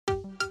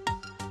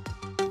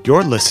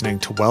You're listening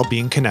to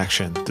Wellbeing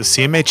Connection, the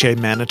CMHA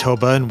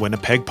Manitoba and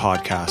Winnipeg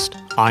podcast.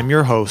 I'm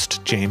your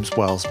host, James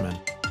Welsman.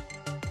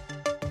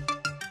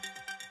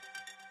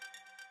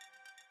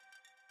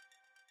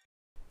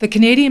 The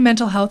Canadian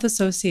Mental Health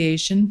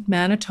Association,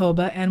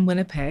 Manitoba and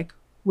Winnipeg,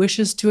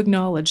 wishes to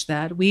acknowledge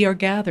that we are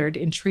gathered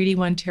in Treaty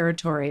 1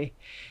 territory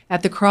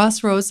at the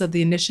crossroads of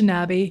the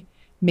Anishinaabe,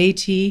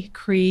 Métis,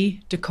 Cree,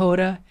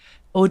 Dakota,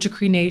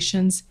 Ojibwe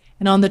nations,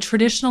 and on the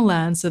traditional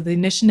lands of the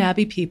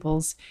Anishinaabe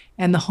peoples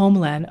and the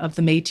homeland of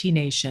the Métis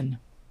Nation.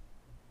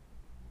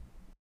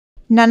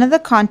 None of the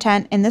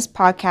content in this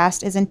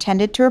podcast is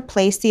intended to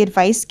replace the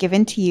advice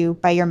given to you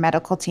by your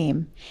medical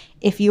team.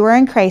 If you are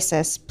in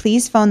crisis,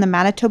 please phone the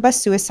Manitoba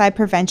Suicide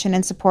Prevention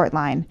and Support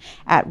Line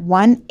at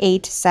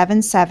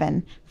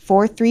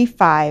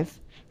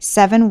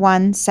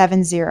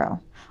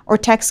 1-877-435-7170 or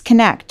text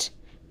CONNECT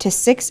to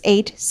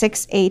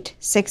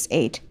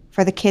 686868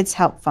 for the Kids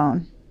Help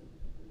Phone.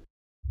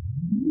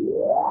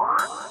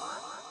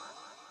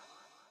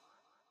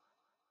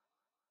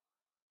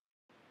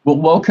 Well,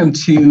 welcome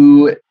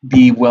to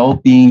the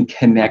Wellbeing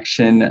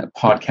Connection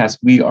podcast.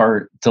 We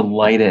are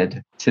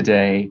delighted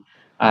today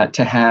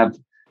to have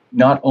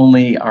not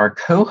only our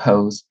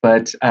co-host,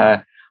 but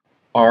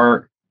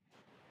our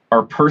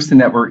person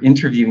that we're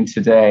interviewing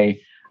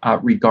today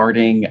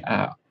regarding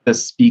the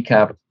Speak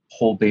Up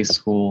Whole-Based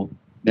School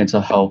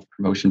Mental Health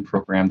Promotion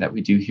Program that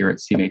we do here at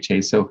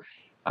CMHA. So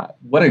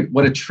what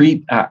a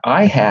treat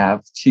I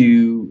have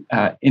to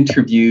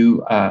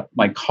interview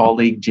my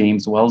colleague,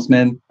 James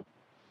Welsman.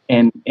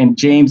 And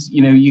James,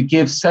 you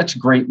give such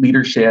great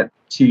leadership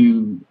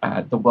to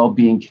the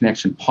Wellbeing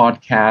Connection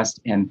podcast,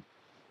 and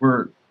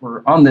we're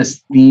on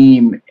this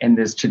theme and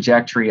this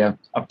trajectory of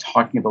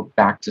talking about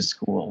back to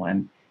school.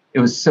 And it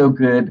was so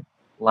good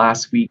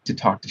last week to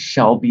talk to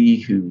Shelby,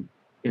 who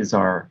is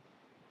our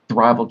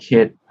Thrival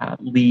Kit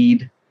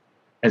lead,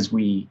 as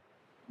we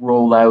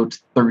roll out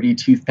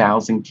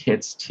 32,000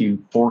 kits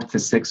to 4th to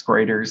 6th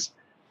graders.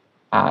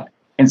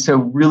 And so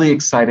really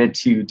excited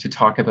to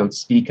talk about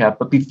Speak Up.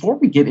 But before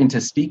we get into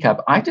Speak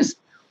Up, I just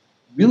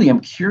really am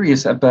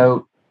curious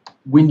about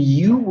when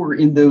you were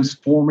in those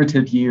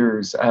formative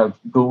years of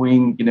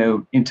going,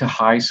 into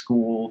high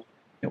school,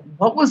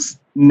 what was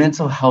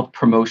mental health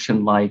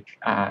promotion like?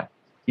 I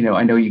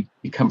know you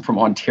come from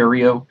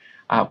Ontario.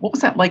 What was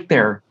that like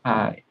there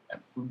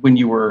when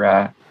you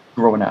were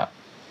growing up?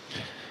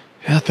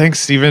 Yeah,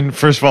 thanks, Stephen.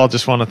 First of all, I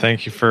just want to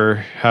thank you for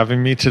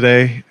having me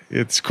today.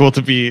 It's cool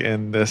to be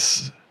in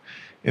this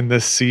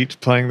seat,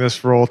 playing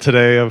this role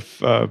today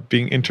of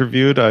being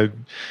interviewed. I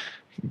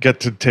get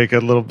to take a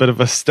little bit of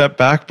a step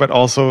back, but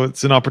also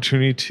it's an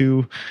opportunity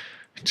to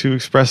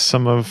express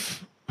some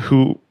of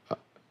who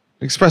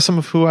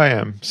I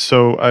am.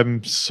 So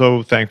I'm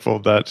so thankful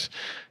that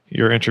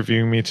you're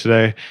interviewing me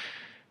today.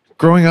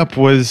 Growing up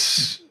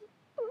was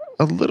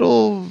a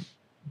little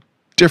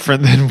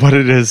different than what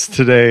it is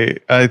today.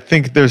 I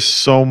think there's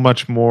so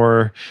much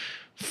more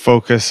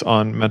focus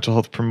on mental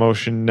health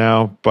promotion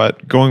now,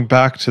 but going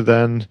back to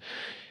then,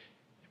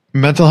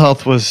 mental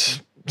health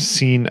was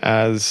seen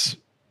as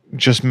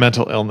just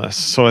mental illness.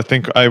 So I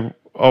think I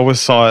always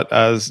saw it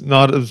as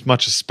not as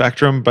much a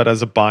spectrum, but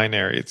as a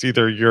binary. It's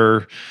either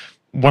you're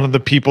one of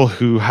the people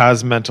who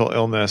has mental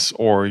illness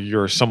or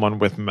you're someone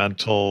with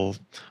mental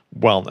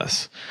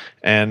wellness.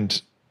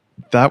 And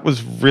that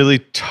was really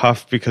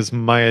tough because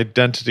my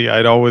identity,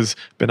 I'd always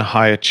been a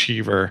high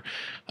achiever.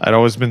 I'd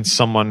always been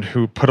someone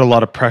who put a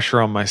lot of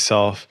pressure on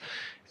myself.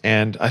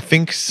 And I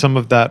think some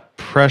of that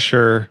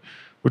pressure,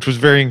 which was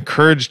very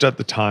encouraged at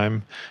the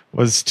time,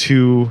 was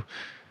to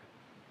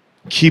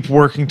keep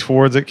working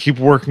towards it, keep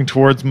working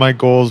towards my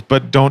goals,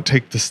 but don't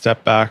take the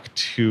step back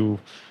to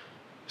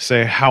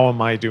say, how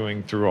am I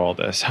doing through all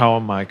this? How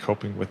am I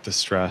coping with the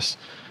stress?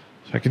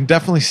 So I can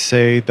definitely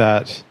say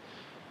that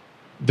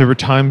there were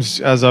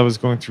times as I was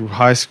going through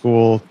high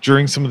school,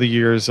 during some of the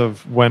years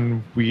of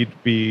when we'd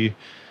be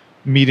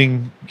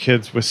meeting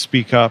kids with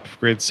Speak Up,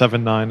 grades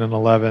 7, 9, and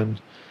 11.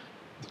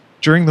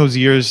 During those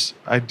years,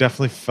 I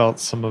definitely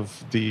felt some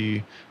of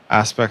the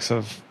aspects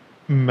of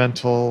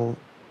mental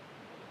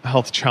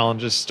health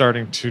challenges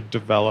starting to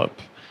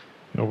develop.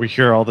 We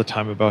hear all the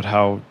time about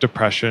how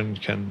depression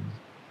can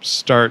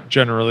start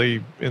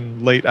generally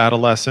in late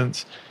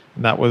adolescence,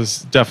 and that was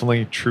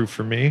definitely true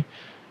for me.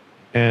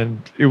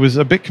 And it was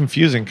a bit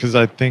confusing because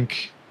I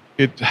think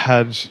it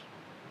had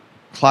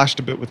clashed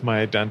a bit with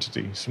my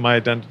identity. So my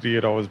identity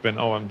had always been,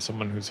 I'm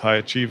someone who's high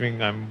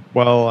achieving, I'm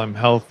well, I'm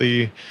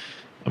healthy,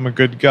 I'm a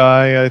good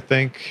guy, I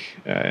think.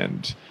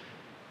 And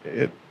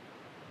it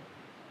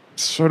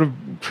sort of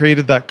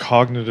created that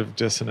cognitive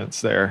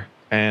dissonance there.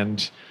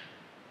 And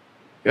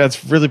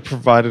that's really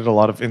provided a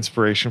lot of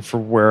inspiration for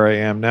where I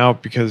am now,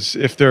 because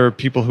if there are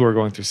people who are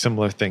going through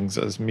similar things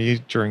as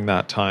me during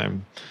that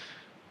time,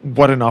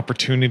 what an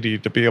opportunity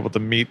to be able to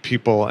meet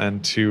people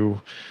and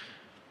to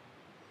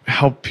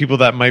help people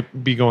that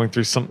might be going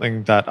through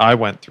something that I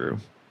went through.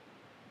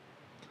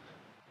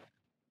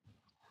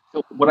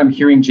 So what I'm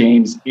hearing,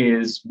 James,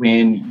 is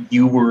when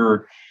you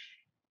were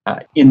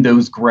in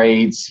those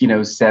grades,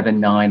 7,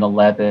 9,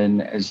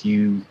 11, as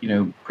you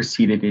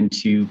proceeded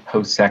into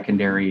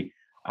post-secondary,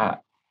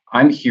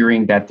 I'm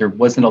hearing that there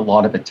wasn't a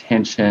lot of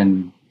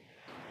attention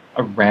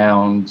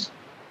around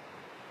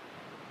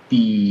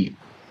the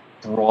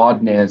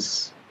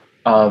broadness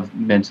of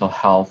mental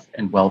health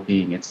and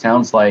well-being. It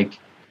sounds like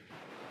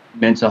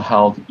mental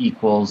health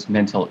equals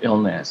mental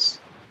illness,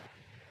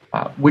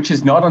 which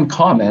is not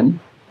uncommon.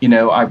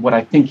 What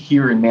I think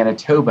here in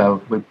Manitoba,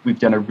 we've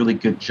done a really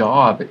good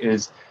job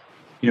is,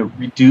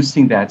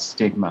 reducing that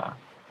stigma.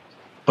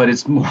 But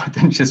it's more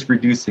than just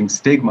reducing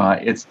stigma.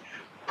 It's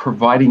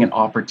providing an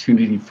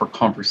opportunity for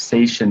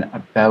conversation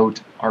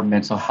about our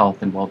mental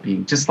health and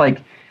well-being. Just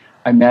like,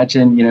 I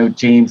imagine,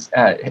 James,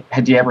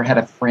 had you ever had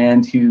a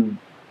friend who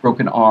broke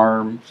an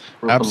arm,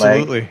 broke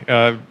Absolutely.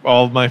 a leg?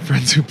 All my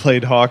friends who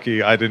played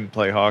hockey, I didn't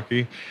play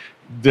hockey,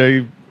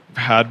 they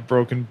had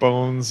broken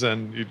bones,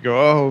 and you'd go,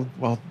 oh,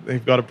 well,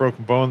 they've got a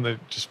broken bone. They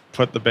just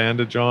put the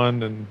bandage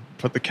on and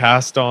put the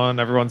cast on.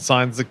 Everyone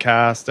signs the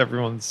cast.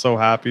 Everyone's so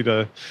happy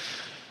to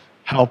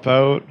help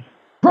out.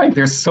 Right.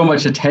 There's so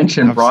much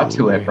attention brought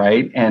to it, Absolutely.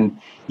 right? And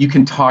you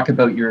can talk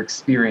about your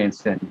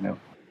experience and,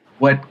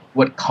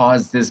 what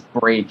caused this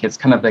break. It's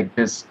kind of like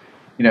this,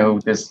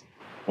 this,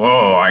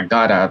 whoa,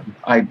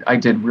 I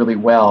did really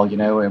well,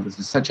 it was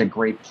such a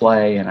great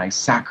play and I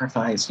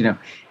sacrificed,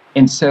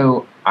 And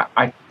so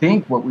I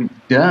think what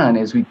we've done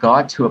is we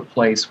got to a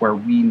place where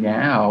we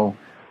now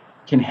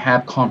can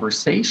have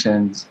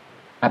conversations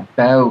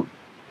about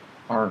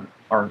our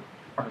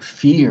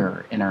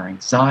fear and our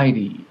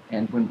anxiety,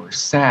 and when we're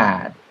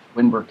sad,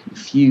 when we're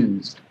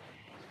confused.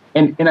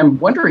 And I'm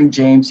wondering,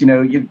 James,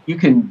 you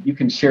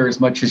can share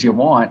as much as you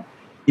want,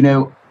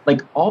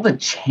 like all the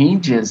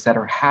changes that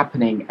are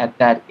happening at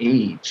that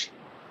age,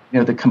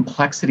 the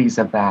complexities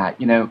of that,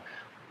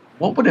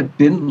 what would it have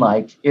been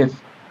like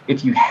if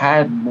you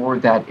had more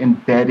of that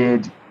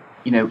embedded,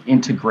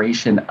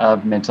 integration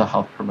of mental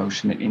health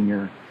promotion in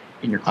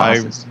your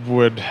classes? I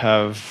would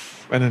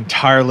have an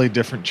entirely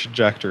different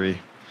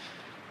trajectory.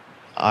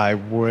 I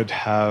would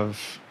have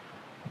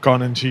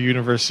gone into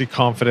university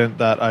confident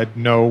that I'd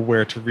know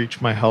where to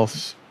reach my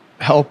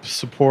help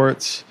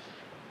supports.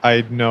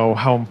 I'd know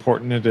how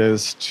important it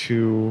is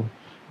to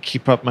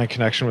keep up my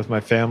connection with my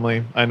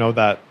family. I know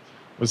that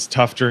was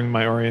tough during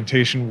my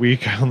orientation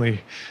week. I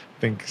only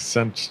think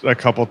sent a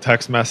couple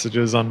text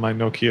messages on my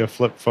Nokia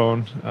flip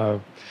phone,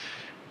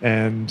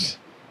 and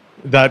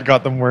that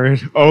got them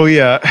worried. Oh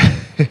yeah.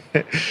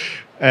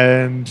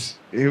 And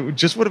it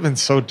just would have been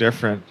so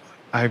different.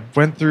 I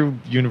went through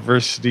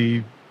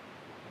university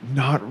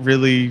not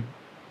really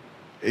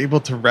able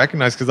to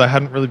recognize, because I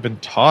hadn't really been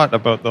taught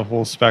about the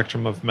whole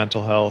spectrum of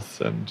mental health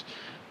and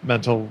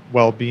mental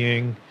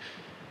well-being.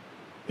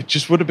 It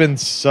just would have been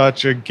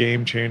such a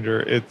game changer.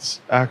 It's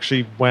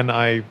actually when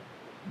I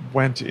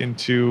went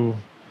into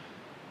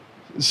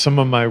some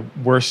of my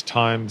worst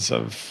times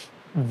of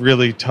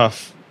really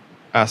tough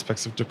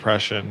aspects of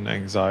depression,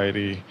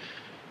 anxiety,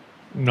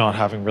 not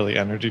having really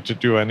energy to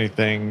do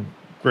anything,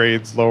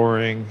 grades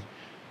lowering,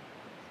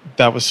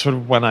 that was sort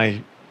of when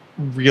I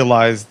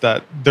realized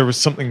that there was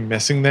something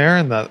missing there,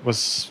 and that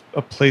was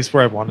a place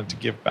where I wanted to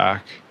give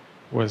back,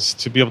 was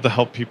to be able to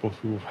help people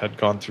who had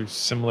gone through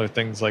similar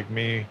things like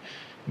me.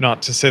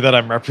 Not to say that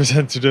I'm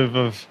representative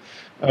of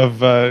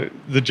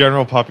the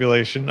general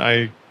population.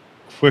 I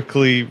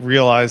quickly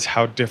realized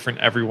how different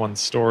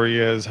everyone's story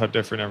is, how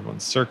different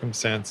everyone's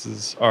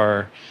circumstances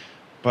are,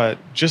 but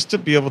just to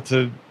be able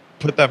to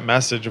put that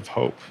message of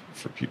hope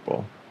for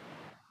people.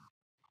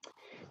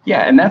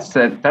 Yeah, and that's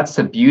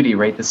the beauty,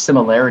 right? The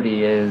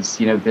similarity is,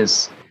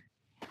 this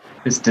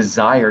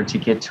desire to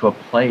get to a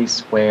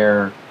place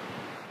where,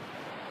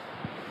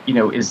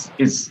 is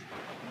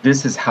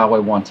this is how I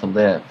want to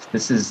live.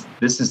 This is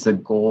the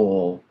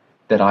goal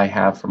that I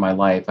have for my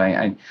life.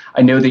 I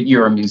know that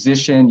you're a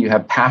musician, you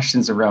have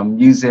passions around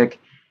music,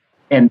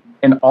 and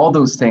all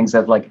those things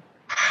of like,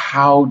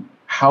 how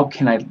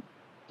can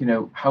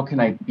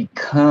I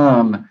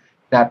become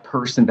that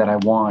person that I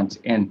want?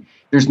 And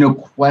there's no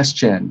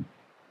question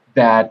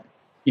that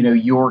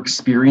your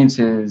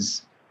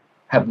experiences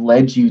have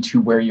led you to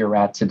where you're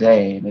at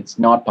today, and it's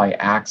not by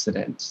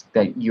accident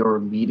that you're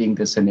leading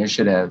this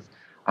initiative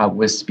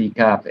with Speak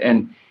Up.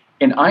 And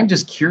I'm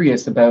just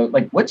curious about,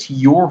 like, what's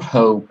your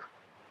hope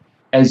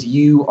as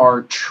you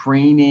are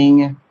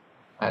training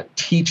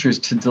teachers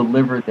to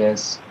deliver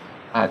this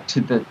to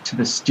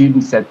the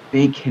students that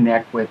they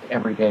connect with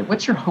every day?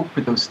 What's your hope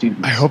for those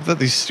students? I hope that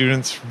these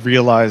students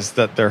realize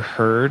that they're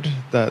heard,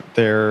 that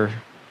there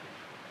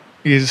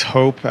is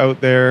hope out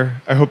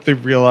there. I hope they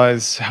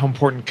realize how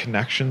important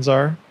connections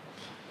are.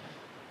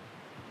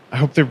 I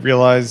hope they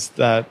realize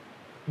that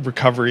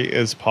recovery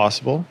is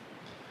possible,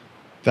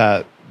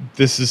 that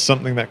this is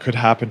something that could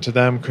happen to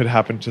them, could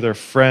happen to their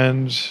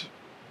friend,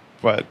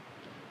 but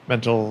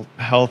mental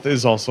health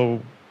is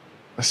also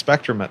a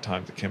spectrum at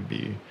times. It can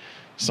be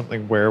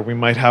something where we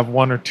might have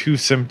one or two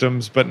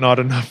symptoms, but not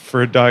enough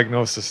for a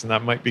diagnosis, and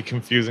that might be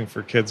confusing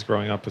for kids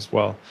growing up as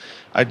well.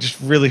 I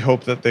just really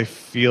hope that they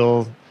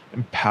feel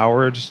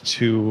empowered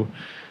to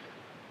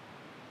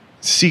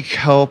seek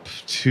help,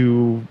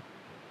 to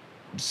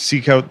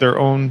seek out their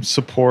own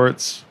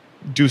supports,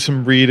 do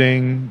some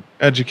reading,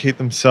 educate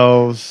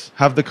themselves,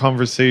 have the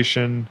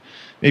conversation,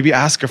 maybe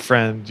ask a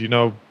friend,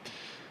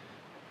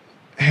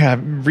 hey,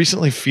 I'm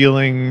recently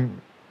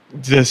feeling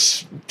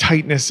this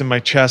tightness in my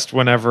chest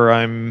whenever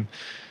I'm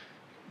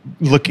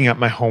looking at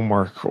my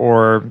homework,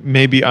 or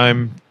maybe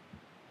I'm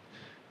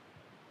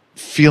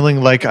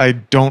feeling like I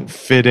don't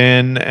fit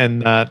in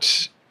and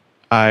that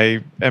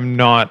I am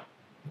not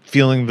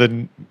feeling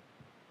the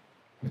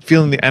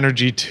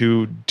energy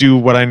to do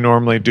what I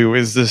normally do.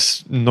 Is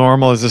this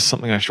normal? Is this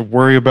something I should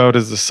worry about?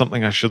 Is this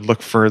something I should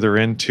look further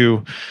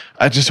into?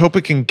 I just hope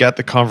it can get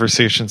the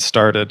conversation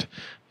started.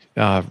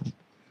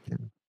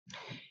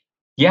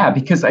 Yeah,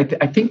 because I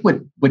think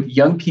what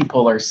young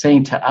people are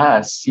saying to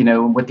us,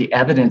 what the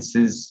evidence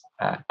is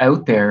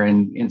out there,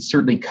 and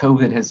certainly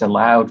COVID has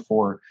allowed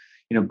for,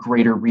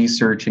 greater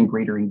research and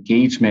greater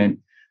engagement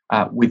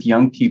with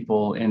young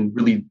people, and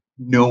really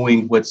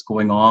knowing what's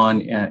going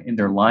on in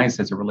their lives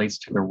as it relates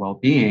to their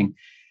well-being,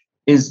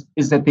 is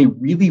that they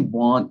really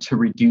want to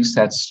reduce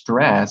that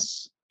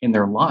stress in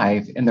their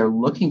life, and they're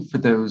looking for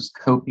those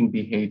coping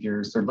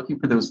behaviors. They're looking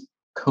for those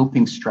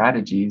coping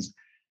strategies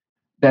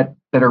that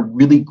are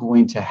really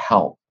going to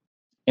help.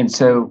 And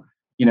so,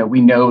 we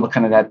know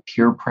kind of that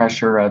peer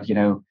pressure of,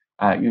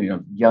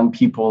 young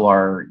people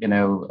are,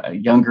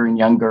 younger and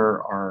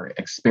younger are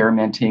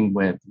experimenting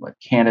with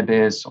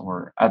cannabis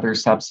or other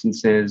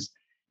substances.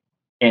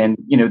 And,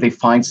 they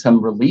find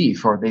some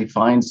relief, or they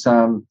find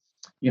some,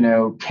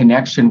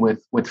 connection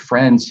with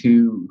friends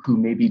who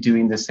may be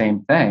doing the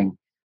same thing.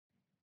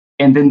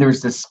 And then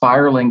there's this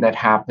spiraling that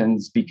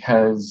happens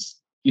because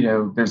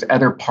there's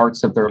other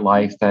parts of their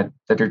life that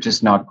are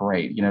just not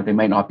great. They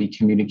might not be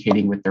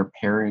communicating with their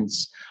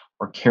parents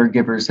or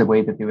caregivers the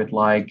way that they would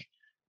like.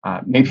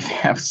 Maybe they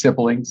have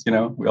siblings.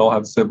 We all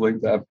have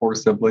siblings. I have 4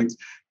 siblings.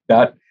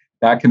 That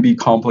can be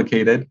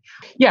complicated.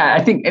 Yeah,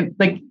 I think,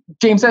 like,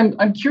 James,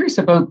 I'm curious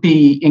about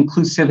the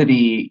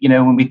inclusivity.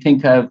 When we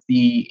think of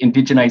the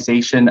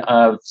indigenization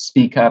of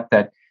Speak Up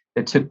that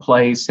took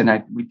place,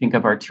 and we think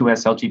of our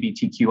 2S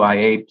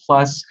LGBTQIA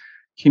plus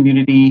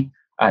community.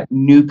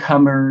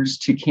 Newcomers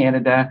to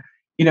Canada,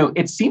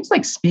 it seems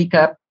like Speak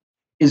Up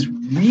is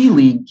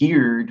really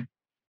geared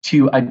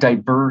to a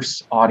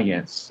diverse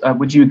audience.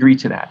 Would you agree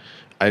to that?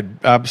 I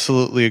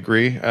absolutely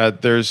agree.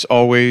 There's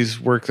always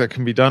work that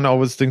can be done,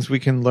 always things we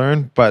can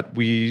learn, but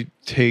we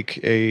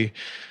take a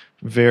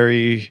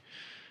very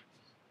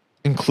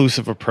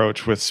inclusive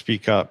approach with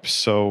Speak Up.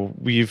 So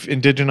we've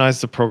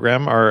indigenized the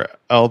program. Our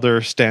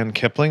elder, Stan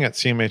Kipling at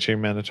CMHA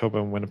Manitoba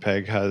in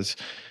Winnipeg, has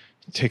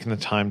taken the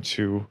time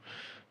to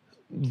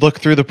look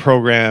through the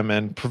program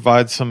and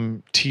provide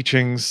some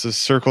teachings, the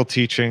circle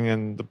teaching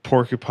and the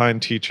porcupine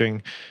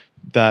teaching,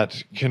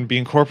 that can be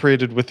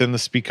incorporated within the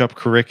Speak Up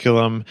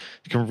curriculum.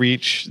 It can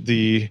reach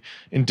the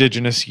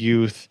Indigenous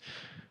youth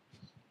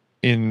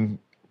in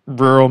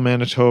rural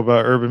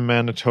Manitoba, urban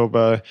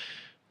Manitoba.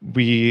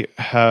 We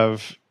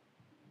have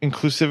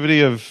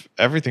inclusivity of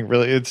everything,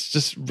 really. It's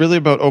just really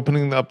about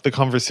opening up the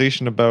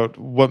conversation about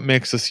what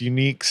makes us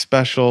unique,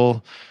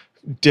 special,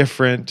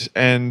 different,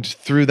 and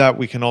through that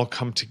we can all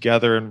come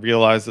together and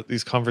realize that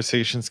these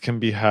conversations can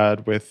be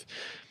had with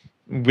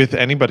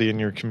anybody in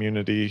your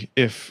community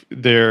if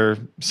they're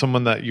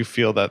someone that you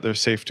feel that they're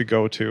safe to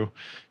go to.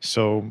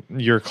 So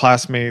your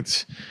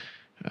classmates,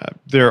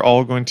 they're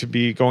all going to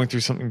be going through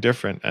something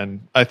different.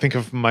 And I think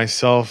of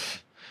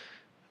myself,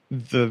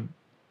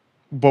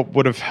 what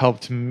would have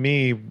helped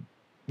me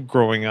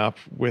growing up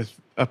with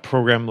a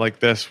program like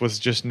this was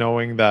just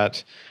knowing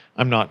that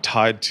I'm not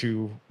tied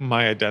to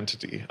my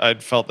identity.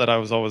 I'd felt that I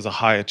was always a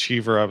high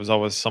achiever. I was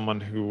always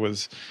someone who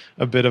was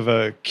a bit of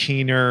a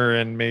keener,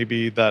 and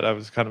maybe that I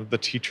was kind of the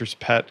teacher's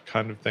pet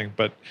kind of thing,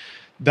 but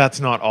that's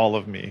not all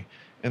of me.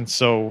 And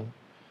so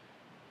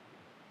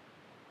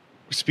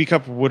Speak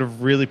Up would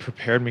have really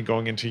prepared me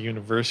going into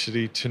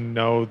university to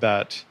know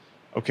that,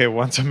 okay,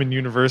 once I'm in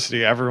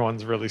university,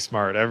 everyone's really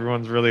smart.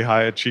 Everyone's really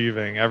high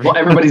achieving. Well,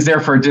 everybody's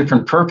there for a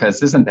different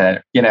purpose, isn't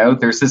it?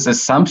 There's this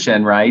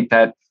assumption, right,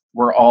 that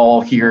we're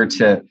all here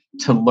to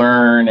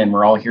learn, and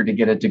we're all here to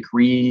get a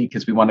degree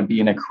because we want to be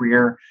in a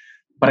career.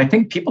 But I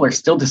think people are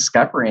still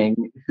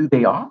discovering who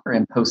they are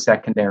in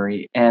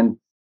post-secondary. And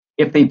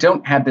if they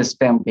don't have this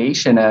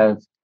foundation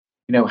of,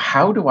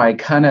 how do I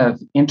kind of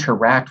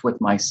interact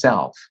with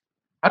myself?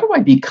 How do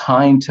I be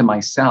kind to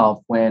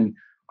myself when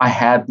I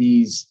have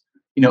these,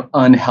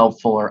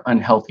 unhelpful or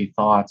unhealthy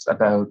thoughts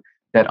about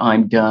that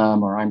I'm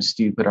dumb or I'm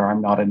stupid or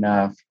I'm not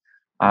enough?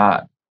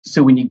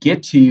 So when you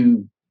get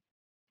to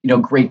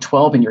grade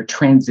 12 and you're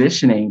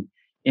transitioning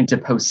into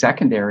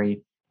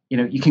post-secondary,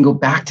 you can go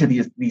back to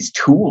these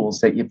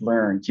tools that you've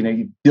learned.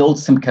 You build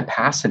some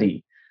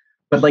capacity.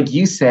 But like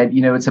you said,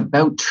 it's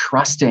about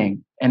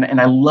trusting.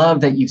 And I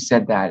love that you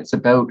said that. It's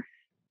about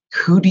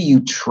who do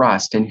you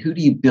trust and who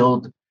do you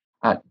build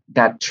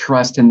that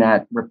trust and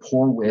that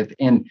rapport with.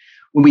 And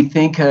when we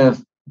think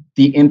of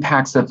the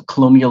impacts of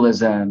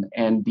colonialism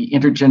and the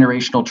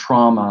intergenerational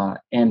trauma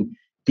and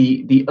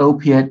the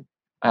opiate,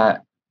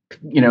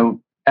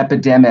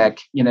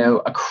 epidemic,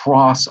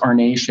 across our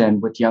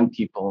nation with young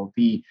people.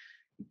 The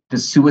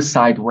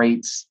suicide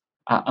rates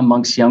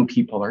amongst young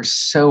people are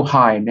so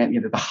high, and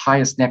the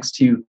highest next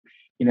to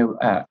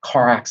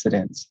car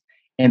accidents.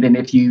 And then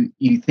if you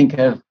think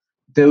of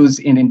those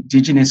in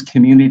indigenous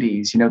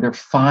communities, they're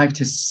 5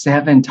 to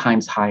 7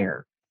 times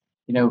higher.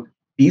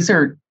 These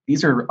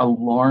are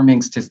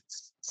alarming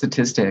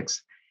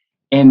statistics.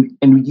 And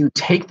you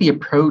take the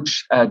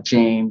approach,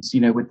 James,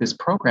 with this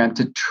program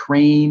to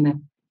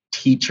train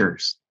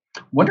teachers.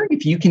 Wondering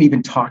if you can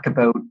even talk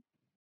about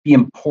the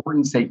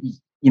importance that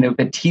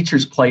that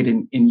teachers played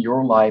in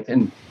your life,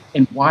 and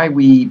why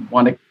we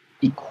want to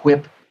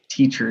equip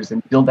teachers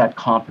and build that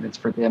confidence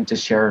for them to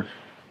share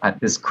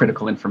this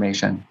critical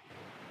information.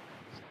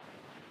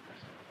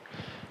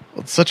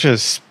 Well, it's such a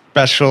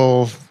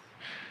special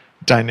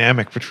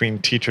dynamic between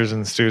teachers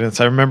and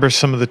students. I remember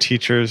some of the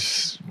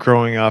teachers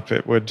growing up,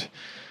 it would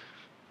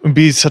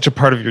be such a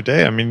part of your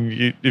day. I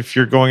mean, if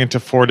you're going into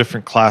 4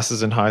 different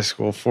classes in high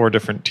school, 4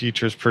 different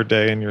teachers per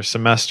day in your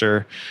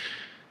semester,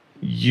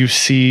 you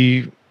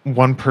see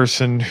one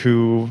person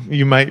who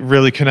you might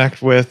really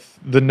connect with,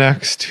 the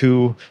next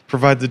who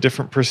provides a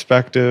different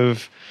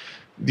perspective,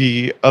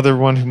 the other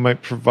one who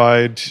might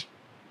provide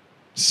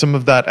some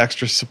of that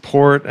extra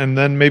support, and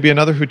then maybe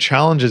another who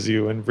challenges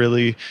you and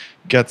really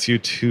gets you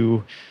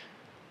to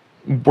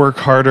work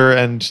harder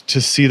and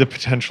to see the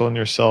potential in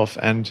yourself.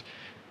 And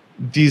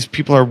these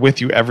people are with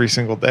you every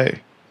single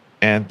day.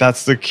 And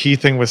that's the key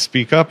thing with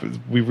Speak Up.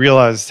 We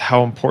realized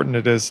how important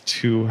it is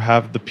to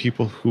have the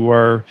people who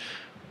are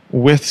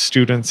with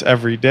students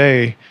every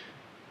day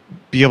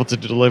be able to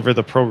deliver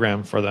the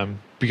program for them.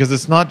 Because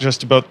it's not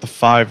just about the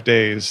 5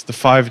 days. The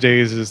 5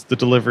 days is the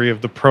delivery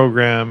of the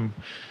program.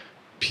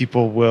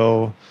 People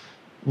will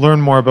learn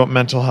more about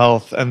mental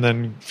health and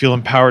then feel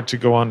empowered to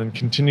go on and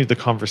continue the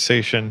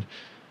conversation.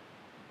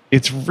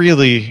 It's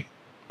really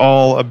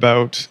all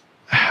about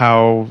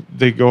how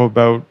they go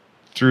about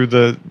through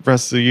the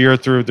rest of the year,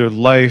 through their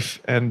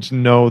life, and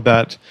know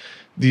that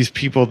these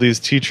people, these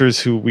teachers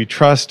who we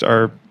trust,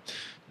 are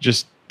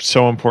just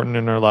so important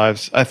in our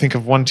lives. I think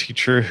of one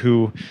teacher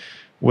who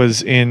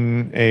was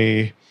in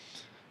a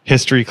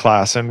history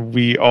class, and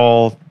we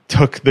all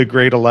took the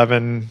grade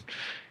 11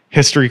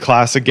 history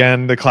class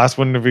again. The class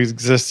wouldn't have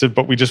existed,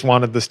 but we just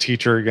wanted this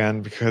teacher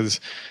again because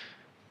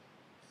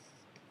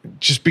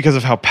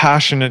of how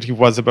passionate he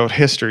was about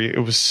history. It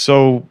was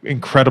so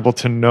incredible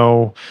to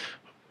know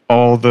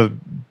all the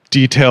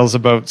details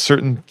about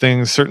certain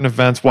things, certain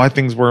events, why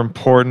things were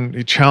important.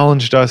 He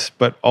challenged us,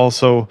 but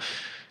also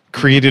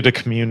created a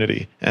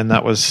community. And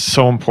that was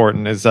so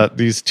important, is that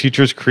these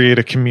teachers create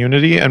a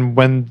community. And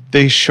when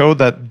they show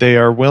that they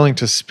are willing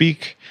to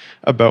speak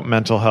about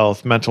mental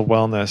health, mental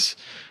wellness,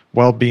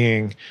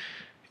 well-being,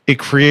 it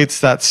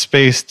creates that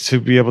space to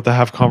be able to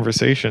have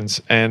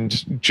conversations.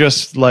 And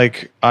just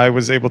like I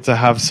was able to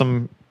have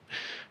some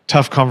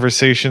tough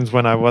conversations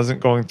when I was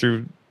going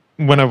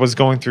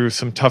through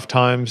some tough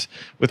times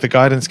with a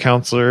guidance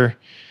counselor,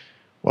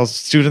 well,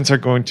 students are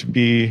going to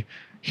be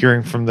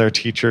hearing from their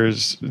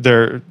teachers,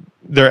 their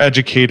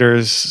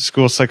educators,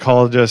 school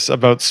psychologists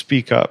about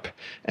Speak Up,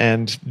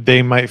 and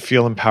they might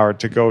feel empowered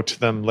to go to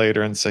them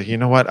later and say, you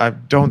know what, I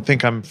don't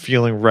think I'm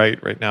feeling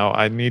right now.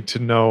 I need to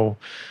know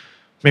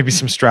maybe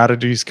some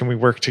strategies. Can we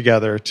work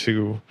together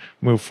to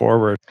move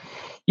forward?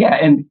 Yeah,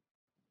 and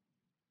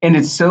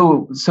it's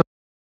so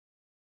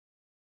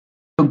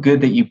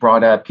good that you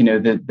brought up,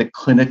 the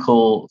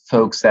clinical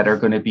folks that are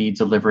going to be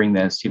delivering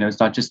this. It's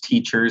not just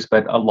teachers,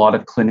 but a lot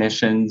of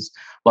clinicians,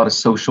 a lot of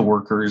social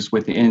workers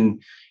within,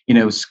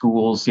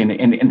 schools,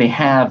 and they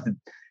have,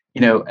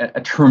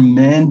 a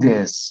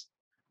tremendous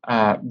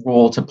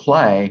role to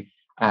play.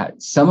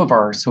 Some of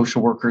our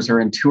social workers are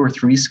in 2 or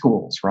 3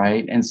 schools,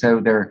 right? And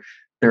so they're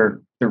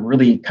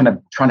really kind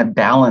of trying to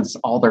balance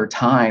all their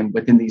time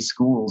within these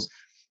schools,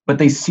 but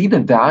they see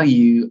the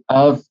value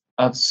of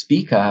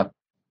Speak Up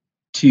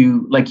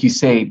to, like you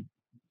say,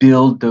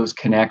 build those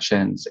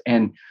connections.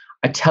 And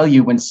I tell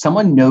you, when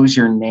someone knows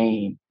your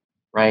name,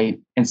 right,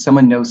 and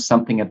someone knows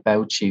something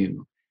about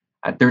you,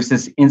 there's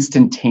this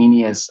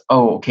instantaneous,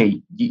 oh,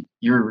 okay,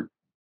 you're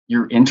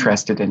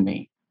interested in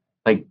me,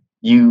 like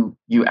you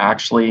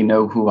actually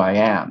know who I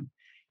am.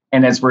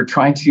 And as we're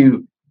trying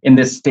to, in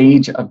this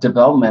stage of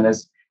development,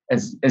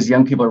 as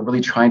young people are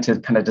really trying to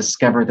kind of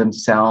discover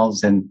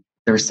themselves and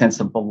their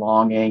sense of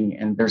belonging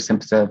and their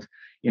sense of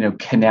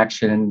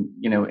connection,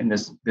 in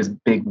this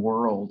big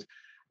world,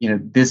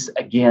 this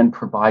again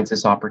provides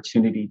this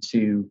opportunity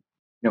to,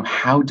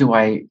 how do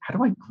I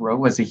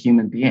grow as a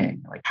human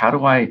being? Like, how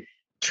do I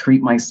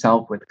treat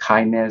myself with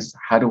kindness?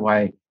 How do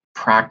I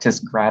practice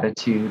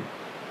gratitude?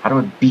 How do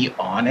I be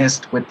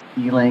honest with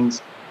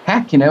feelings?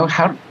 Heck,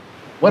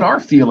 what are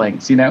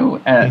feelings?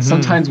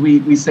 Sometimes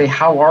we say,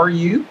 how are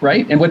you?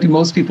 Right? And what do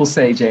most people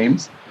say,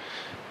 James?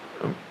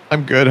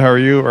 I'm good. How are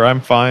you? Or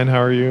I'm fine.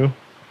 How are you?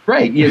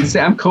 Right. You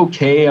say, I'm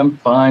okay. I'm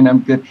fine.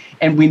 I'm good.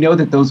 And we know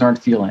that those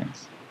aren't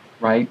feelings,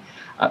 right?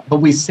 But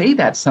we say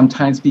that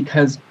sometimes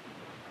because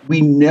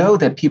we know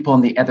that people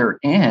on the other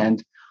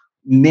end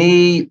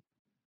may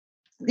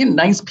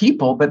nice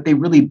people, but they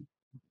really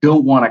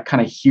don't want to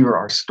kind of hear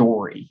our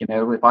story.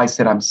 If I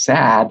said I'm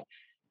sad,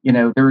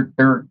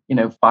 they're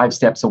 5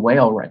 steps away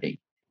already.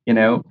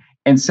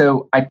 And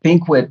so I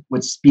think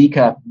what Speak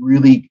Up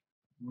really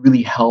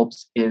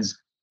helps is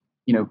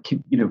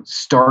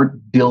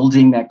start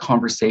building that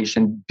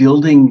conversation,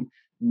 building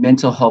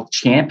mental health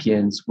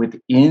champions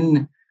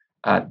within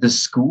the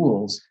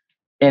schools,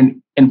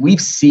 and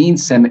we've seen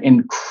some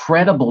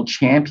incredible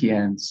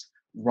champions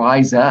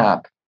rise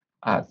up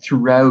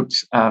throughout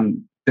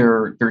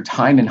their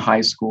time in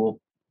high school.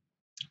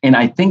 And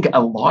I think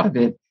a lot of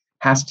it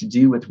has to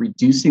do with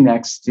reducing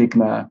that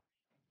stigma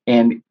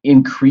and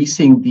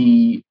increasing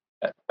the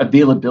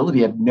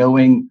availability of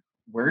knowing,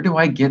 where do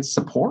I get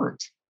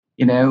support?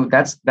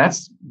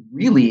 That's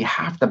really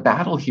half the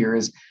battle here,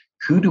 is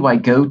who do I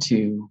go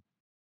to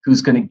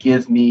who's going to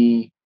give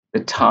me the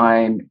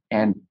time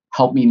and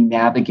help me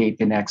navigate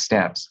the next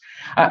steps.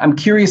 I'm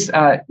curious,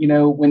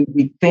 when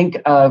we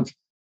think of,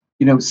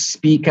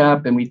 Speak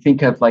Up, and we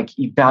think of like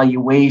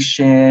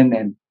evaluation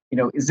and,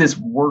 is this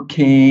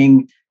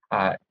working?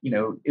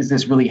 Is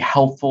this really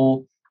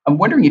helpful? I'm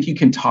wondering if you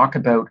can talk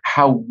about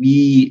how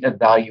we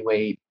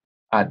evaluate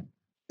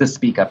the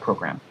Speak Up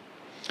program.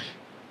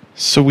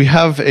 So we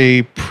have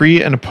a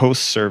pre and a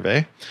post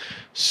survey.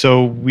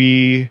 So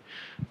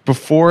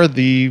before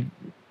the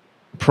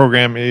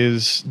program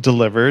is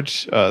delivered,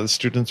 the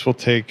students will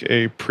take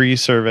a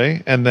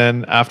pre-survey, and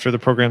then after the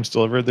program's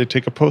delivered, they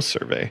take a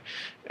post-survey.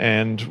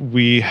 And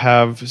we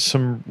have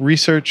some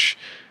research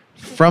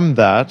from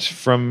that,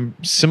 from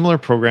similar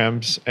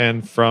programs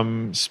and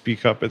from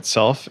Speak Up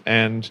itself.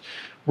 And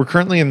we're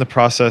currently in the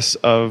process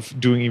of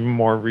doing even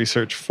more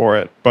research for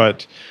it.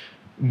 But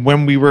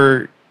when we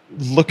were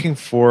looking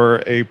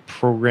for a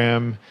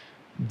program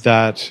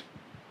that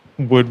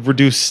would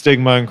reduce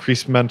stigma,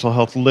 increase mental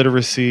health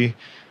literacy,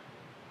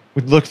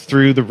 we looked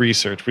through the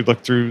research. We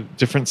looked through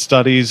different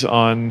studies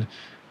on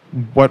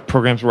what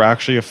programs were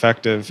actually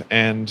effective.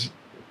 And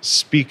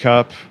Speak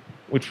Up,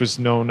 which was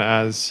known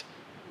as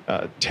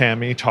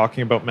TAMI,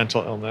 Talking About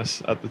Mental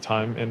Illness at the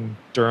time in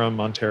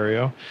Durham,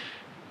 Ontario,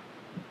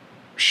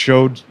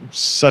 showed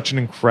such an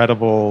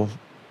incredible,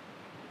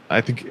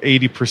 I think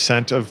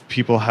 80% of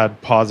people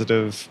had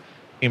positive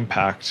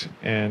impact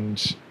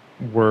and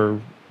were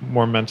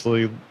more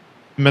mental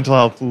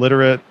health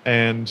literate,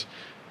 and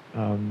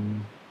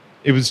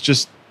it was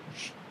just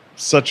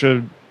such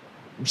a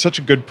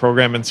good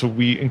program. And so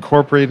we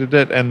incorporated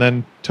it and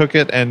then took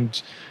it,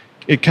 and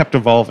it kept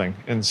evolving.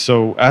 And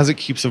so as it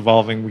keeps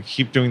evolving, we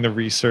keep doing the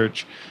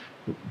research,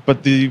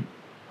 but the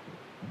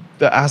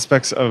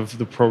aspects of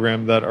the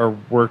program that are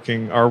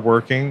working,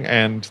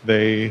 and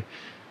they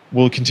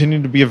will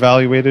continue to be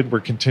evaluated. We're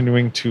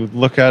continuing to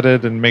look at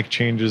it and make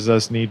changes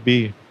as need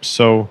be.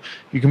 So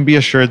you can be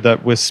assured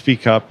that with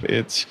Speak Up,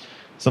 it's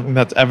something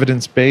that's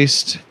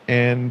evidence-based.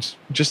 And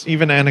just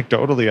even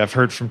anecdotally, I've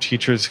heard from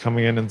teachers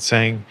coming in and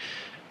saying,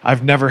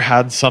 I've never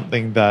had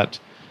something that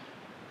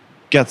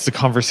gets the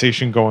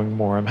conversation going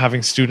more. I'm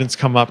having students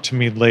come up to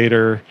me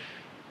later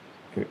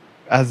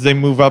as they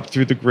move up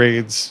through the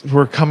grades who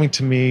are coming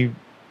to me,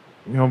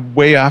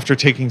 way after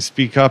taking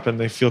Speak Up, and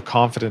they feel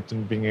confident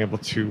in being able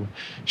to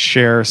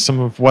share some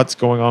of what's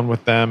going on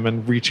with them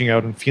and reaching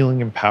out and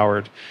feeling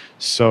empowered.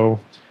 So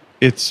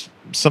it's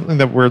something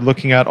that we're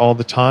looking at all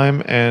the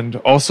time, and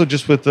also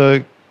just with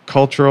the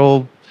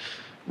cultural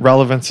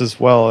relevance as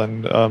well,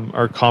 and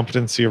our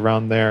competency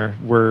around there.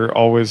 We're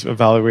always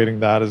evaluating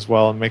that as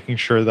well, and making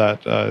sure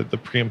that the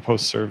pre and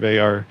post survey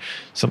are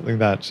something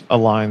that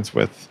aligns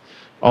with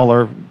all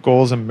our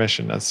goals and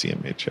mission as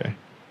CMHA.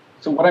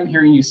 So what I'm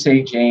hearing you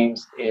say,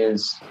 James,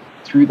 is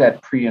through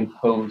that pre and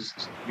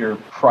post, your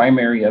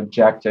primary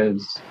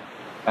objectives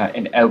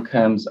and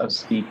outcomes of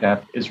Speak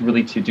Up is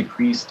really to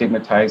decrease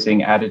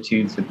stigmatizing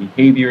attitudes and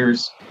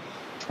behaviors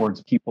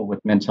towards people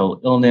with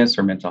mental illness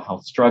or mental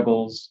health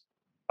struggles.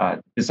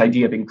 This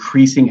idea of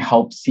increasing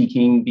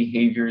help-seeking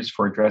behaviors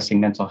for addressing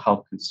mental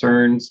health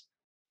concerns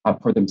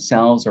for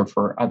themselves or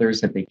for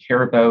others that they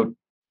care about.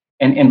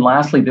 And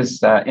lastly,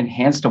 this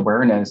enhanced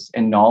awareness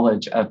and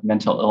knowledge of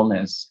mental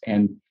illness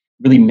and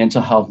really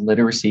mental health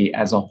literacy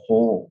as a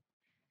whole.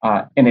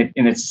 And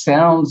it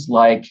sounds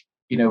like,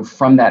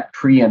 from that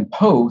pre and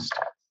post,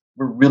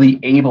 we're really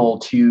able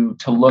to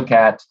look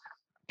at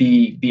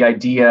the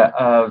idea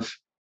of,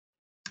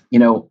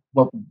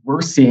 what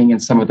we're seeing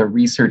in some of the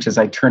research as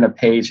I turn a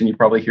page, and you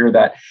probably hear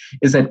that,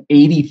 is that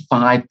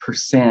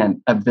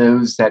 85% of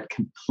those that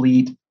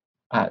complete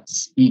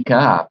Speak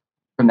Up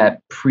from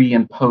that pre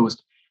and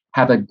post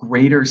have a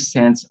greater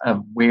sense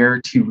of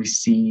where to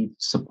receive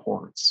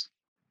supports.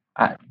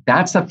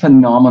 That's a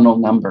phenomenal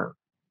number.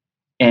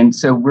 And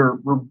so we're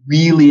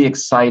really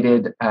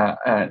excited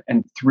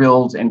and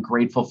thrilled and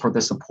grateful for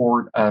the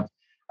support of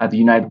the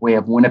United Way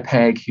of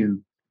Winnipeg, who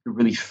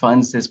really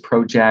funds this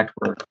project.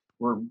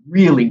 We're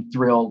really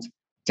thrilled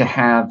to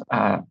have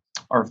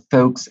our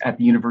folks at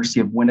the University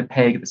of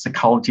Winnipeg, the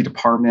psychology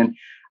department,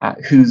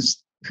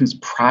 whose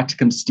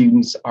practicum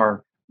students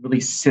are really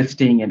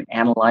sifting and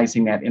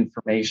analyzing that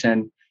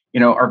information.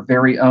 our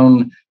very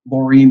own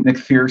Lori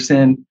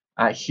McPherson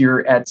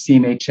here at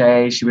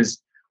CMHA. She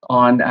was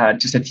on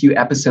just a few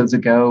episodes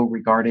ago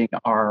regarding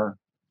our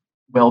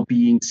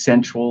Wellbeing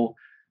Central,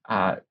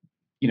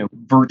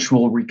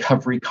 virtual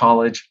recovery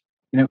college.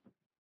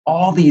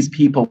 All these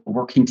people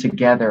working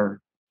together,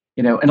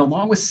 and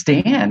along with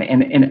Stan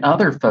and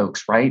other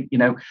folks, right?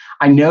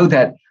 I know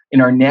that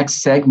in our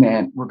next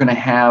segment, we're going to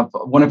have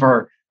one of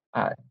our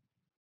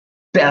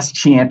best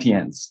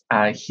champions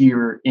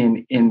here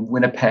in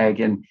Winnipeg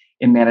and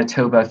in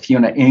Manitoba,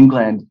 Fiona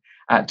England,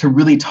 to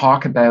really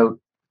talk about,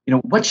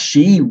 what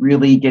she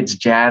really gets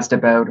jazzed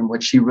about and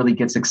what she really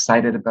gets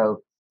excited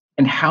about,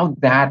 and how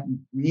that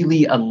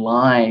really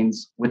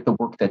aligns with the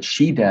work that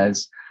she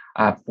does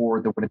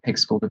for the Winnipeg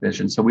School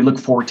Division. So we look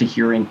forward to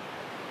hearing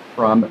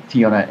from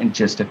Fiona in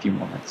just a few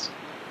moments.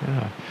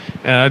 Yeah.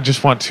 And I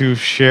just want to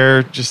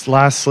share, just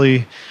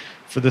lastly,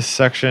 for this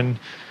section,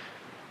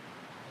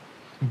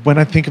 when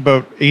I think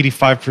about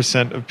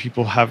 85% of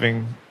people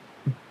having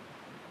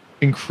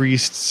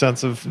increased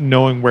sense of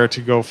knowing where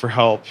to go for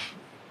help,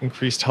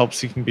 increased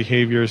help-seeking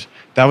behaviors,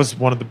 that was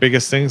one of the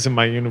biggest things in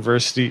my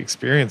university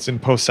experience in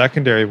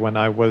post-secondary when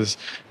I was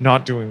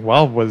not doing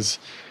well, was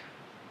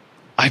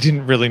I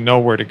didn't really know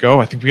where to go.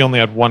 I think we only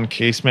had one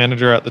case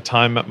manager at the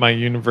time at my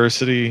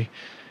university,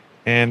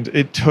 and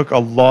it took a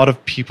lot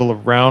of people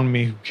around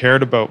me who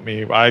cared about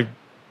me. I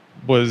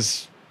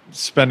was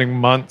spending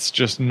months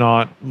just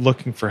not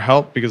looking for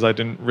help because I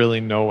didn't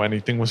really know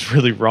anything was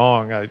really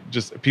wrong.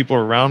 People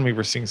around me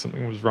were seeing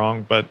something was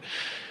wrong, but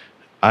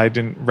I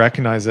didn't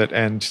recognize it.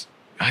 And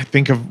I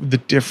think of the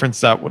difference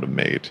that would have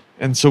made.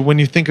 And so when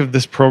you think of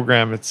this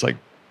program, it's like,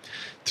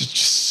 there's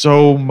just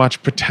so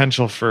much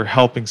potential for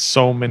helping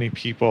so many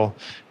people.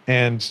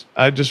 And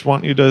I just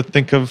want you to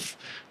think of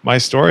my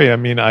story. I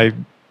mean,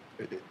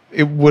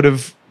 it would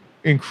have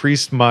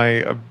increased my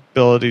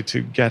ability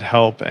to get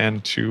help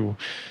and to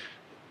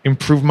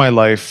improve my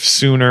life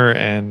sooner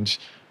and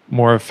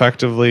more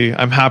effectively.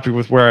 I'm happy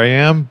with where I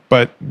am,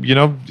 but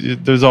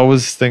there's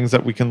always things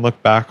that we can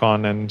look back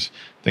on and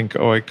think,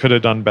 oh, I could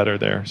have done better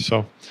there.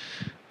 So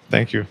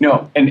thank you.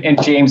 No,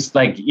 and James,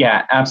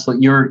 yeah,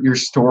 absolutely. Your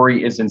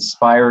story is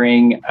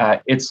inspiring.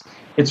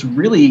 It's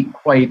really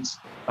quite,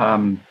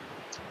 I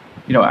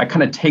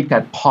kind of take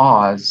that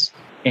pause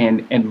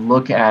and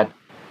look at,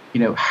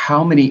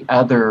 how many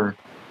other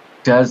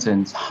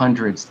dozens,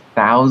 hundreds,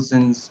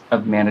 thousands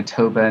of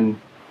Manitoban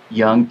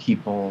young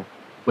people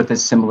with a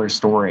similar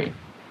story,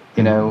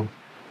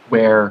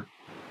 where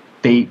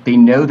they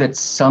know that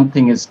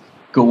something is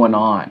going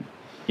on,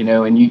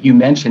 and you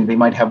mentioned they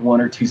might have one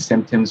or two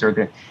symptoms,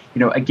 or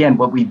again,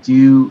 what we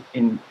do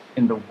in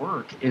the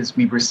work is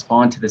we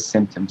respond to the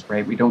symptoms,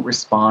 right? We don't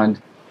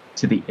respond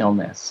to the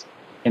illness.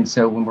 And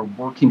so when we're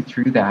working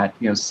through that,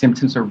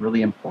 symptoms are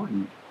really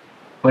important.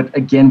 But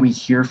again, we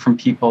hear from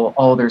people,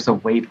 oh, there's a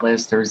wait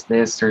list, there's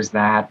this, there's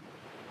that.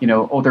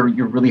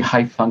 You're really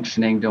high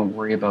functioning, don't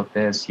worry about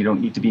this. You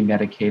don't need to be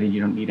medicated,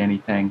 you don't need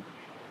anything.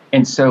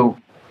 And so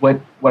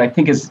what I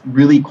think is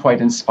really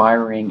quite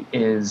inspiring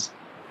is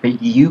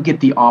that you get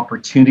the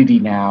opportunity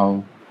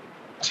now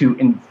to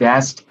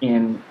invest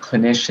in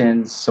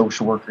clinicians,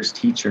 social workers,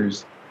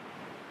 teachers,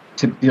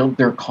 to build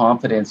their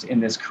confidence in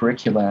this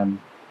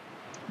curriculum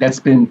that's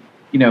been,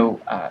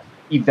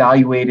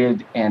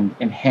 evaluated and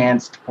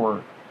enhanced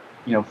for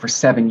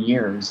 7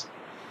 years.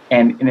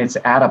 And it's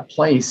at a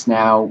place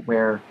now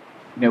where,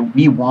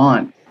 we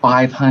want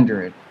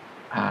 500,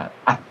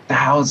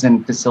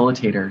 1,000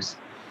 facilitators.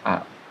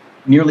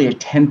 Nearly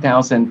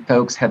 10,000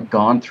 folks have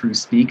gone through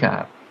Speak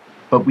Up,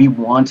 but we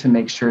want to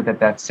make sure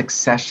that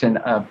succession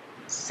of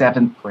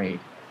 7th grade,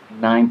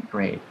 9th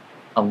grade,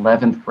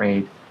 11th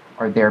grade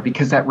are there,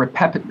 because there we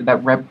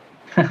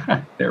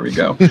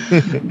go.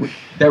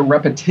 That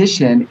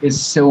repetition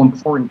is so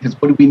important, because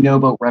what do we know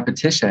about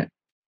repetition?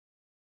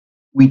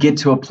 We get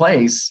to a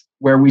place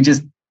where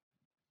this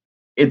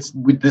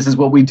is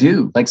what we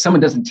do. Like,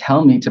 someone doesn't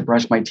tell me to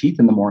brush my teeth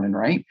in the morning,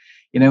 right?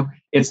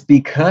 It's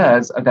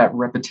because of that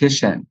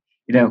repetition.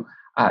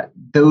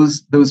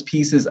 Those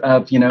pieces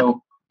of,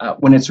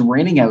 when it's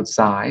raining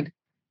outside,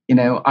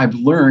 I've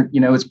learned,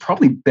 it's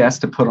probably best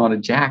to put on a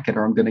jacket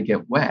or I'm going to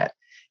get wet,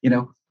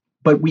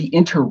 but we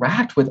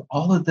interact with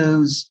all of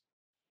those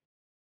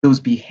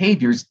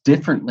behaviors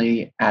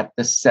differently at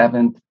the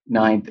 7th,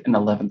 9th, and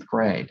 11th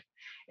grade.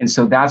 And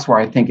so that's where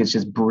I think it's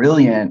just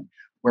brilliant,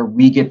 where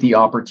we get the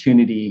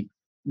opportunity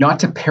not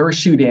to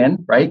parachute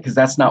in, right? Because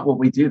that's not what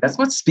we do. That's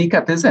what Speak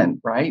Up isn't,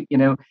 right?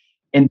 And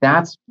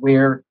that's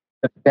where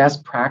the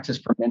best practice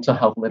for mental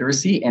health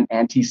literacy and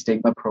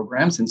anti-stigma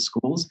programs in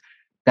schools,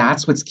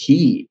 that's what's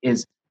key,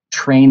 is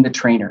train the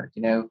trainer,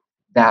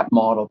 that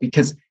model.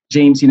 Because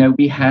James,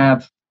 we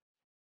have,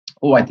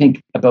 I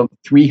think about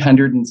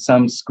 300 and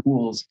some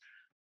schools.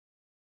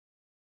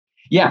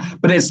 Yeah,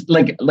 but it's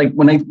like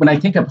when I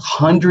think of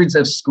hundreds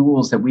of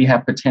schools that we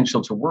have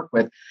potential to work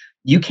with,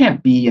 you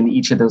can't be in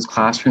each of those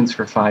classrooms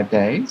for 5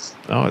 days.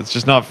 No, it's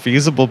just not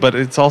feasible, but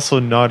it's also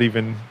not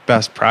even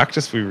best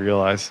practice, we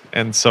realize.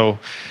 And so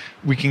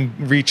we can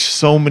reach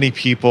so many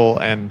people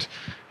and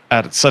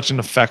at such an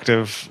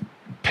effective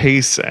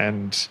pace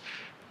and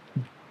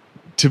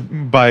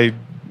by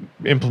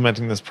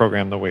implementing this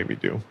program the way we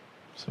do.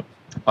 So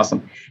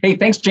awesome. Hey,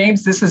 thanks,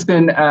 James. This has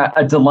been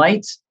a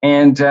delight.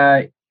 And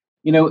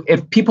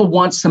if people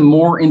want some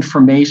more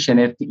information,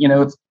 if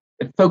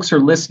folks are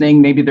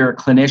listening, maybe they're a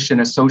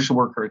clinician, a social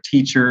worker, a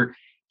teacher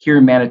here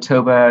in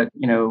Manitoba,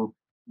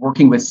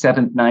 working with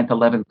 7th, 9th,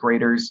 11th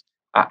graders,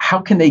 how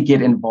can they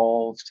get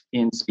involved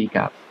in Speak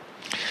Up?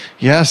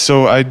 Yeah,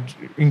 so I'd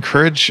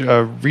encourage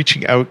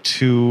reaching out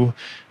to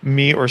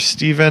me or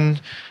Stephen.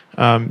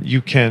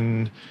 You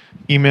can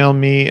email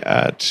me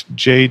at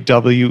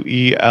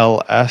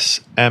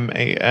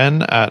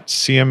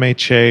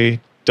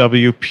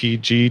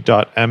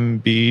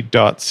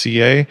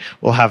jwelson@cmhawpg.mb.ca.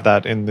 We'll have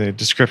that in the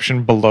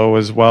description below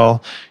as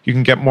well. You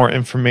can get more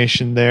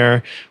information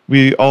there.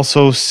 We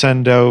also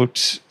send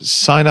out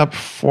sign-up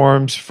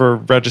forms for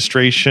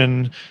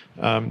registration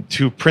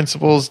to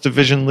principals,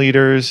 division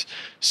leaders.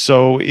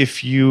 So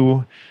if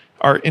you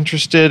are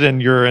interested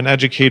and you're an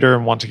educator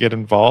and want to get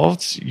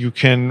involved, you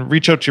can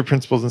reach out to your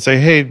principals and say,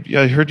 hey,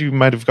 I heard you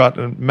might have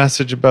gotten a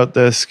message about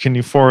this. Can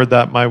you forward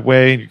that my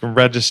way? You can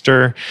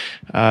register.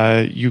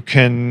 You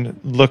can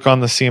look on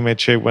the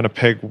CMHA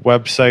Winnipeg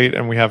website,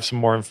 and we have some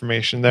more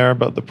information there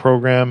about the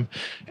program.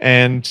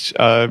 And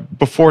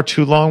before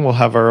too long, we'll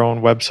have our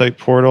own website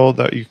portal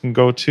that you can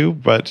go to,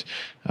 but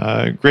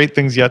great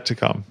things yet to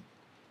come.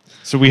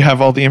 So we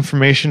have all the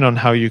information on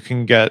how you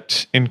can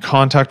get in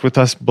contact with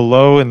us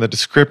below in the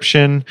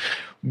description.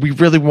 We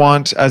really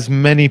want as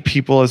many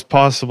people as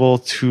possible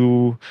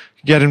to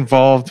get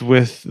involved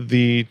with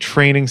the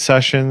training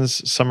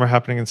sessions. Some are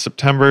happening in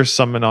September,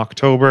 some in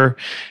October.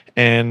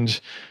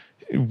 And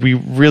we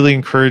really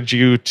encourage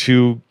you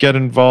to get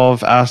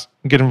involved, ask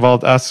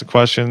the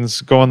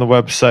questions, go on the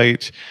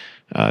website,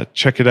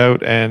 check it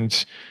out,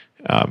 and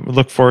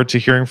look forward to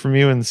hearing from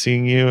you and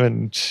seeing you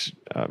and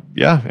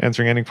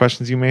answering any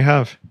questions you may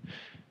have.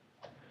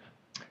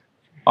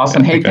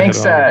 Awesome. Hey,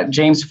 thanks,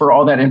 James, for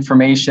all that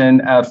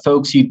information.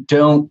 Folks, you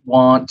don't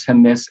want to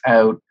miss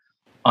out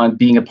on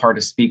being a part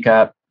of Speak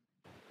Up,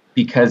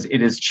 because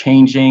it is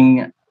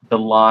changing the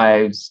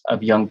lives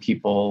of young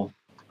people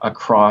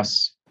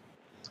across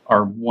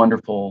our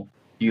wonderful,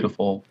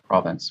 beautiful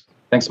province.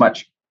 Thanks so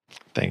much.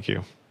 Thank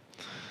you.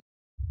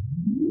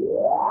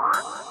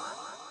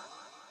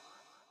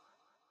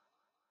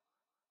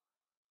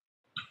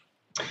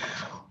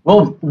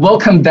 Well,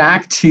 welcome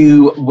back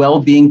to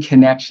Wellbeing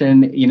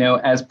Connection.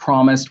 As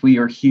promised, we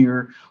are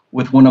here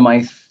with one of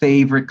my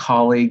favorite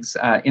colleagues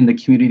in the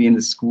community, in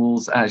the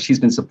schools. She's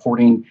been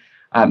supporting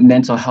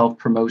mental health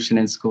promotion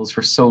in schools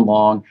for so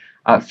long.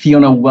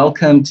 Fiona,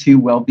 welcome to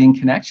Wellbeing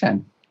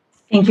Connection.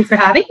 Thank you for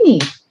having me,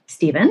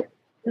 Stephen.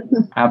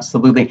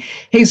 Absolutely.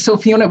 Hey, so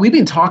Fiona, we've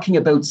been talking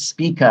about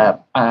Speak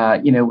Up,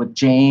 with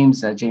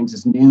James. James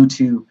is new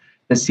to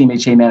the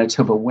CMHA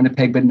Manitoba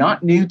Winnipeg, but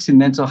not new to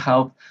mental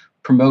health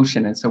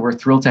promotion. And so we're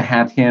thrilled to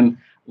have him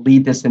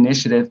lead this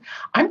initiative.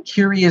 I'm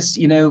curious,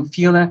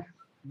 Fiona,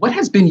 what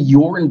has been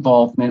your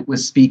involvement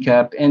with Speak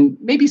Up and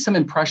maybe some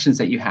impressions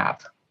that you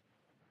have?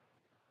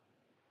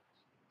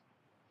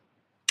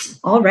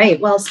 All right.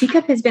 Well, Speak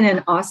Up has been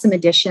an awesome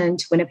addition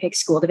to Winnipeg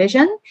School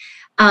Division.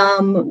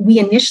 We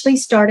initially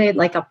started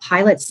like a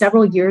pilot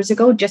several years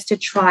ago just to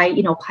try,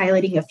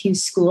 piloting a few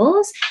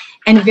schools.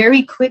 And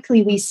very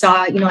quickly we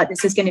saw,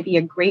 this is going to be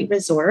a great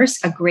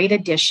resource, a great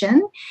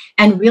addition,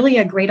 and really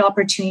a great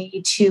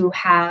opportunity to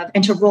have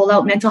and to roll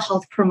out mental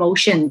health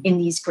promotion in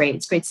these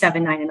grades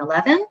 7, 9, and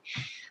 11.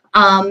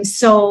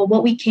 So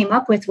what we came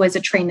up with was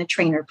a Train the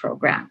Trainer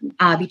program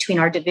between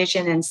our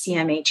division and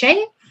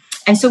CMHA.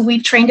 And so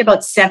we've trained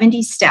about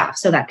 70 staff.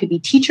 So that could be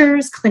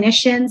teachers,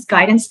 clinicians,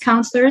 guidance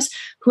counselors,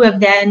 who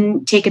have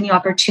then taken the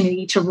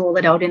opportunity to roll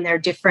it out in their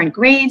different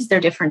grades, their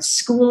different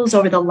schools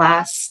over the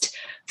last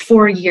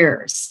 4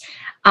 years.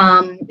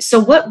 So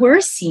what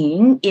we're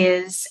seeing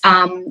is,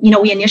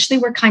 we initially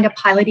were kind of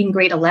piloting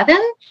grade 11,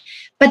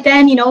 but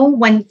then,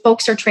 when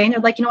folks are trained, they're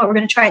like, we're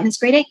going to try it in this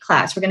grade 8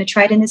 class. We're going to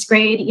try it in this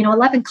grade,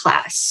 11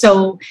 class.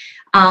 So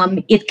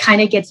it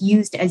kind of gets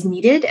used as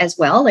needed as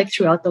well, like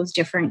throughout those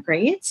different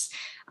grades.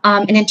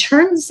 And in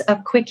terms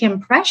of quick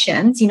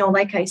impressions,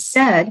 like I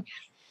said,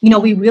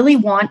 we really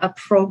want a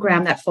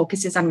program that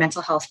focuses on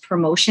mental health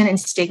promotion and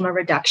stigma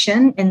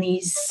reduction in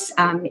these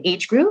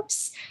age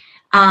groups.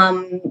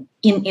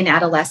 In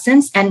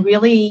adolescence, and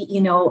really,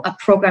 a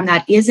program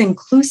that is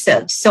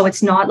inclusive. So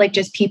it's not like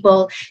just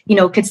people,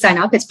 could sign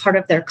up. It's part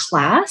of their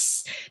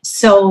class.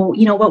 So,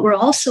 what we're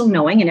also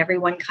knowing, and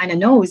everyone kind of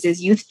knows,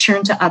 is youth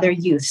turn to other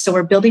youth. So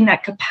we're building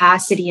that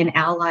capacity in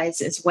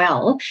allies as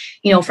well,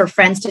 for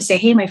friends to say,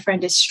 hey, my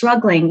friend is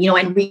struggling,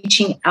 and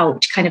reaching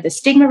out, kind of the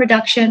stigma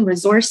reduction,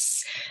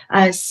 resource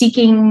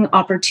seeking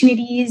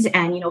opportunities.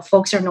 And,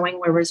 folks are knowing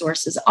where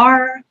resources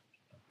are,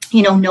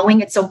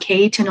 knowing it's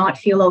okay to not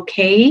feel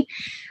okay.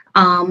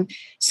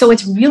 So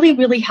it's really,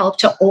 really helped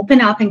to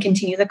open up and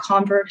continue the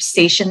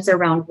conversations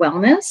around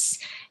wellness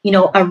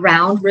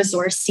around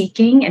resource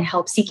seeking and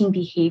help seeking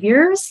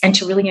behaviors, and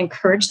to really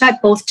encourage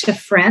that both to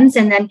friends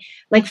and then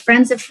like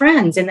friends of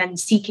friends, and then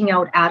seeking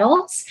out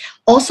adults.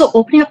 Also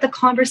opening up the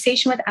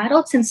conversation with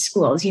adults in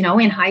schools.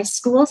 In high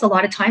schools, a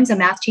lot of times a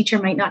math teacher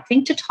might not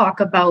think to talk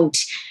about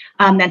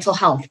mental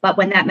health, but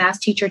when that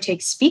math teacher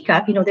takes speak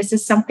up, this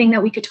is something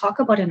that we could talk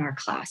about in our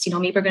class.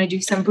 Maybe we're going to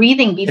do some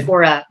breathing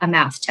before a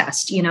math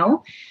test.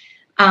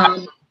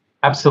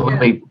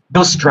 Absolutely. Yeah.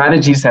 Those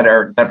strategies that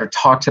are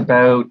talked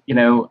about,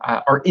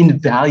 are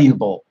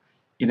invaluable,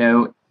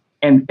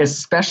 and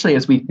especially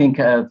as we think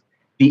of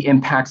the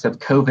impacts of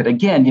COVID.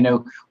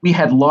 Again, we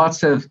had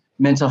lots of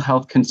mental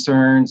health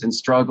concerns and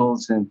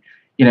struggles and,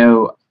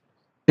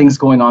 things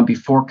going on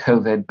before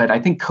COVID, but I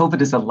think COVID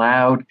has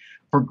allowed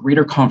for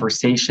greater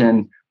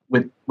conversation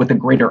with a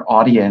greater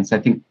audience. I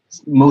think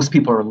most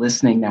people are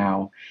listening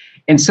now.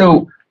 And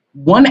so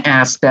one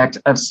aspect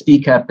of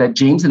Speak Up that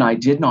James and I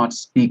did not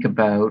speak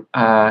about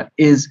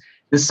is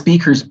the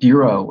Speakers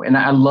Bureau. And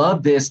I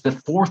love this. The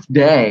fourth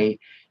day,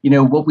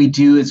 what we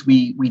do is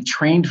we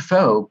trained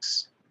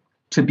folks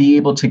to be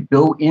able to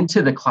go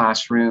into the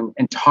classroom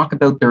and talk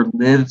about their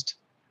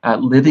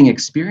living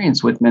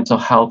experience with mental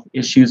health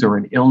issues or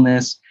an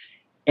illness.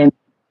 And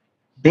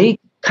they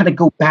kind of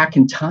go back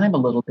in time a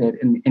little bit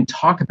and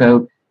talk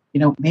about,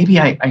 maybe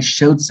I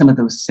showed some of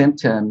those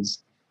symptoms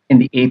in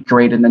the 8th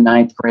grade and the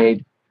 9th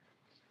grade.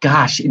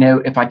 Gosh,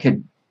 if I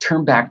could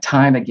turn back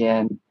time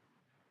again,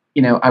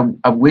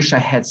 I wish I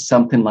had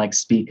something like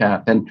Speak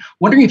Up. And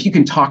wondering if you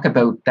can talk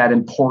about that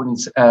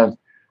importance of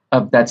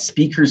that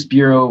Speakers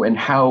Bureau and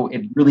how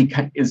it really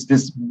is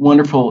this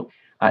wonderful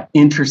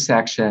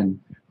intersection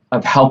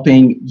of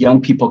helping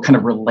young people kind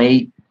of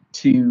relate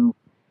to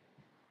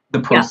the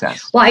process.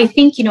 Yeah. Well, I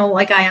think,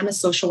 like I am a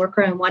social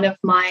worker, and one of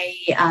my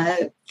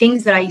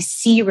things that I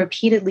see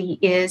repeatedly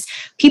is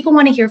people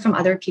want to hear from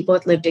other people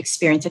with lived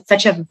experience. It's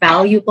such a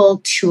valuable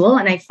tool.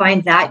 And I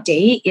find that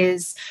day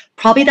is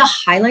probably the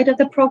highlight of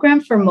the program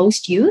for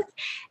most youth.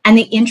 And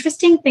the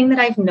interesting thing that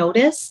I've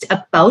noticed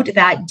about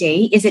that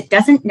day is it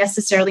doesn't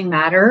necessarily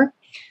matter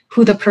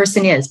who the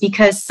person is,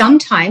 because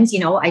sometimes,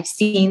 I've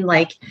seen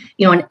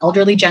an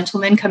elderly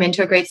gentleman come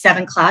into a grade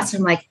 7 class and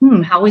I'm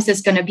like, how is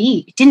this going to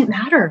be? It didn't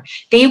matter.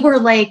 They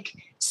were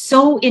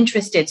so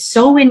interested,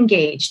 so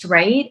engaged,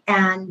 right?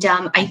 And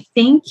I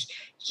think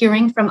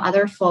hearing from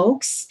other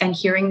folks and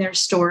hearing their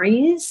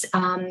stories,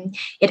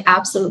 it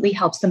absolutely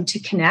helps them to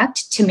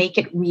connect, to make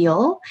it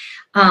real,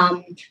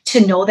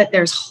 to know that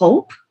there's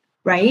hope,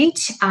 right?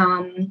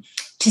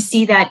 To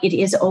see that it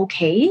is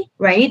okay,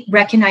 right?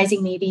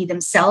 Recognizing maybe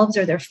themselves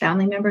or their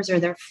family members or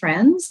their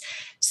friends.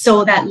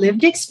 So that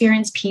lived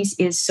experience piece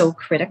is so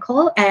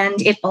critical.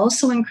 And it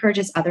also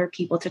encourages other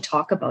people to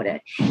talk about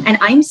it. And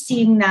I'm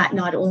seeing that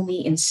not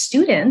only in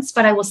students,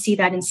 but I will see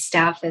that in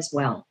staff as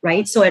well,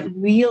 right? So it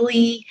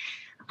really,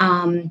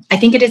 I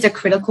think it is a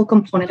critical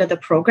component of the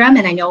program.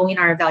 And I know in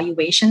our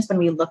evaluations, when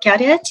we look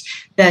at it,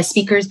 the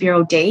Speakers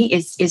Bureau Day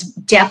is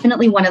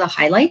definitely one of the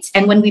highlights.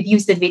 And when we've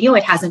used the video,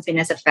 it hasn't been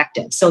as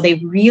effective. So they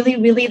really,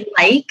 really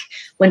like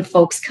when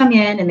folks come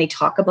in and they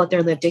talk about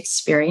their lived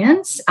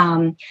experience.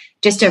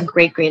 Just a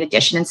great, great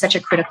addition and such a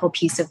critical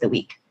piece of the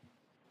week.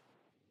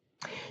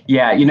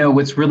 Yeah,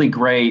 what's really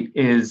great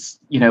is,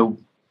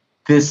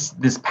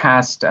 this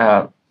past,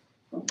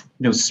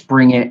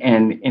 spring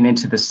and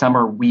into the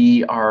summer,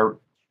 we are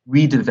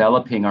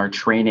redeveloping our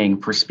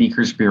training for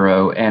Speakers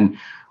Bureau. And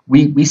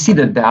we see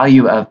the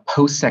value of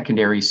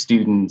post-secondary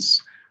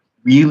students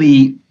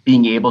really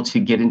being able to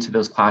get into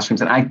those classrooms.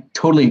 And I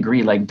totally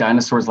agree, like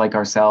dinosaurs like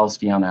ourselves,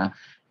 Fiona,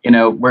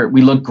 where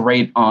we look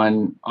great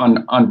on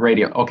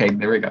radio. Okay,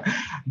 there we go.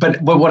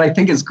 But what I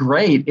think is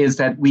great is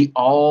that we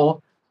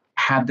all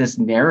have this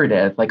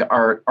narrative, like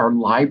our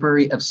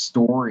library of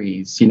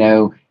stories.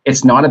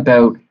 It's not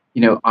about,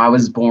 I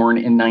was born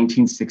in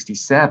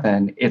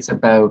 1967. It's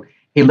about,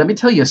 hey, let me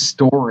tell you a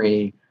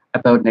story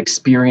about an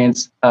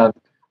experience of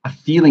a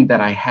feeling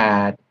that I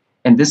had,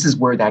 and this is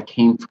where that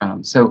came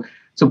from. So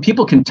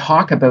people can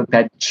talk about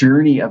that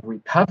journey of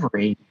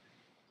recovery,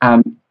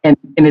 and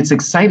it's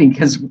exciting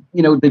because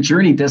the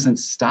journey doesn't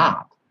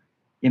stop.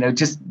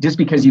 Just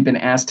because you've been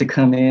asked to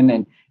come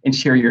in and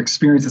share your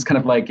experience, is kind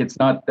of like, it's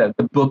not the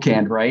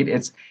bookend, right?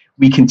 It's,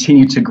 we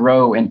continue to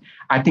grow, and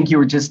I think you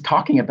were just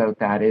talking about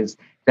that, is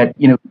that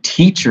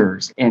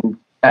teachers and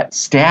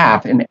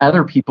staff and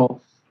other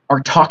people are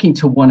talking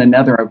to one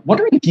another. I'm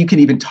wondering if you can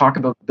even talk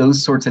about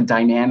those sorts of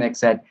dynamics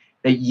that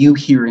you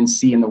hear and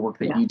see in the work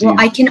that you do. Well,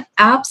 I can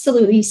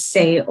absolutely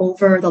say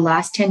over the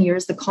last 10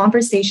 years, the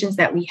conversations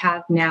that we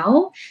have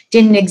now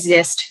didn't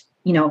exist,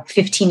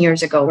 15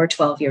 years ago or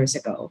 12 years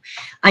ago.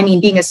 I mean,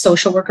 being a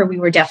social worker, we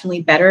were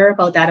definitely better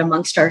about that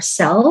amongst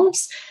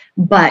ourselves.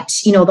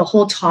 But, the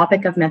whole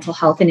topic of mental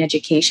health and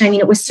education, I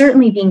mean, it was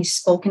certainly being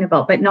spoken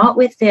about, but not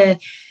with the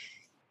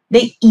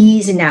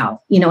ease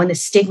now, and the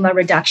stigma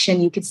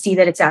reduction. You could see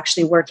that it's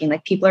actually working.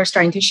 Like, people are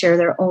starting to share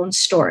their own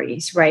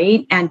stories,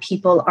 right? And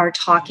people are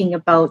talking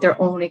about their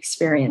own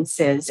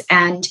experiences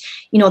and,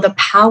 the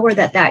power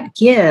that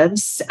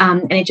gives.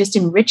 And it just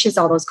enriches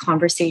all those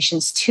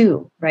conversations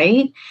too,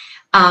 right?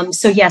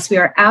 So yes, we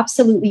are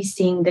absolutely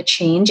seeing the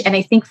change. And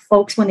I think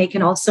folks, when they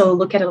can also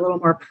look at it a little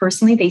more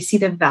personally, they see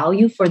the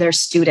value for their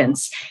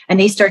students and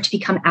they start to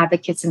become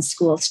advocates in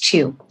schools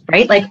too,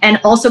 right? Like, and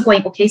also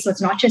going, okay, so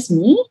it's not just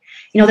me,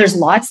 there's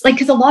lots, like,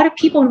 because a lot of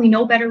people, when we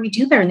know better, we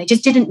do better. And they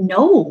just didn't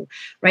know,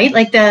 right?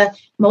 Like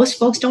most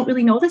folks don't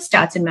really know the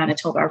stats in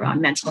Manitoba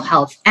around mental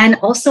health, and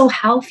also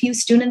how few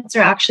students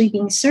are actually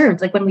being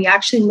served. Like when we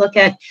actually look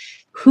at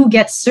who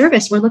gets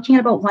service, we're looking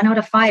at about 1 out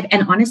of 5.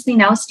 And honestly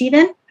now,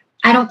 Stephen,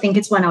 I don't think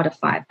it's 1 out of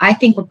 5. I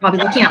think we're probably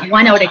looking at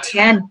 1 out of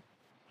 10.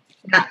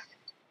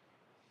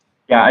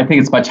 Yeah, I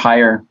think it's much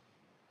higher.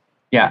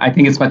 Yeah, I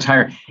think it's much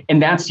higher. And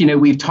that's,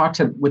 we've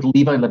talked with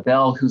Levi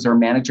LaBelle, who's our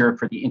manager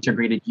for the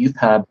Integrated Youth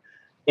Hub.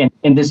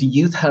 And this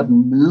Youth Hub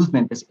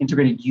movement, this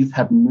Integrated Youth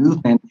Hub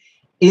movement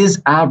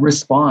is a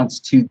response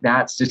to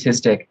that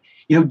statistic.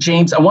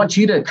 James, I want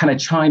you to kind of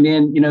chime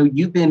in.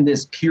 You've been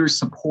this peer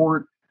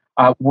support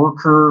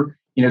worker,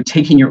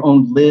 taking your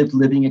own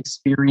living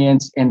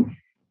experience and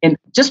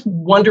just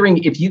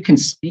wondering if you can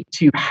speak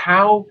to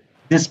how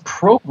this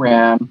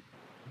program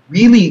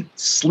really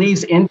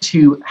sleeves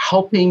into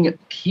helping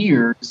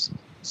peers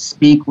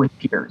speak with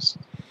peers.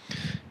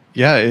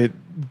 Yeah, it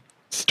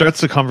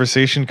starts the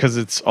conversation because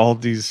it's all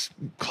these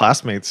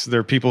classmates.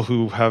 They're people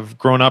who have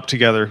grown up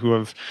together, who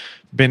have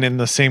been in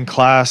the same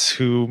class,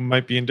 who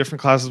might be in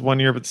different classes one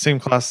year, but the same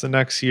class the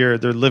next year.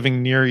 They're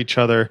living near each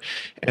other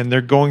and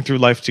they're going through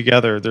life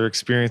together. They're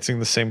experiencing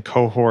the same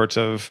cohort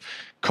of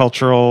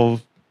cultural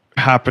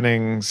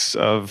happenings,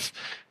 of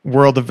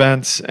world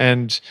events,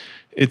 and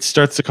it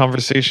starts the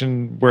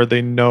conversation where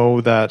they know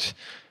that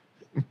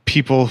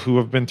people who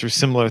have been through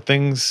similar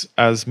things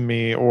as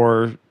me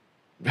or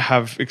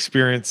have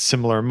experienced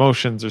similar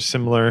emotions or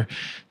similar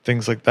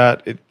things like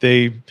that,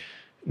 they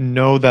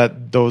know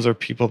that those are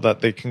people that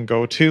they can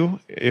go to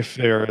if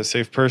they're a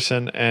safe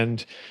person.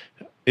 And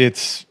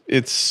it's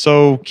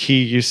so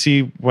key. You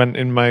see, when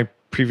in my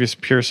previous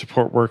peer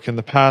support work in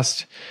the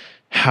past,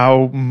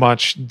 how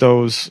much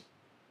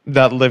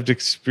that lived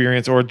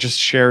experience or just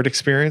shared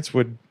experience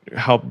would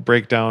help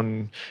break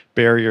down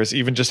barriers.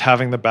 Even just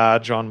having the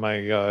badge on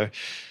my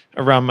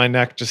around my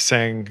neck, just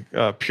saying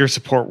peer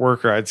support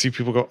worker, I'd see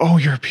people go, "Oh,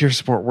 you're a peer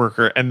support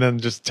worker," and then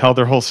just tell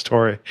their whole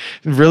story.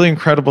 Really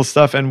incredible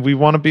stuff. And we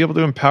want to be able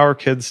to empower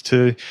kids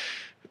to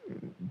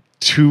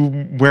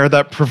wear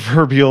that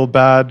proverbial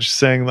badge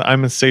saying that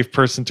I'm a safe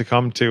person to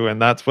come to.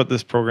 And that's what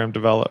this program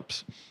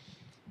develops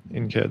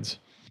in kids.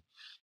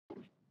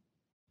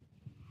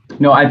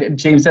 No,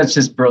 James, that's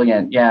just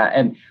brilliant. Yeah.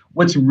 And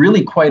what's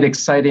really quite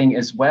exciting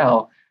as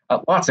well,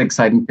 lots of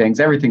exciting things,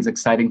 everything's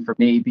exciting for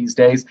me these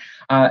days,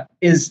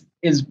 is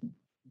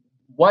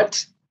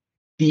what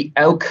the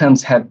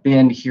outcomes have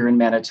been here in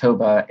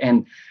Manitoba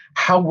and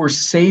how we're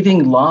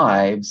saving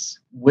lives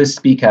with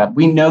Speak Up.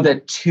 We know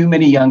that too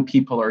many young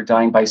people are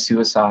dying by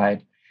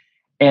suicide.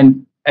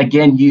 And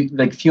again,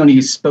 Fiona,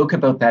 you spoke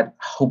about that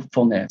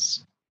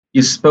hopefulness.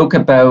 You spoke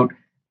about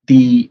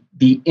the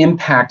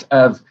impact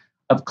of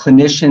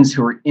clinicians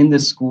who are in the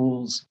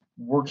schools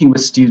working with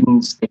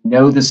students. They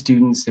know the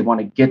students, they want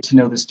to get to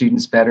know the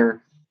students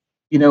better.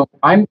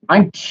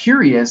 I'm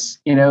curious,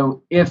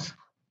 if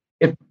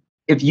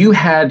you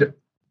had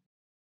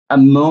a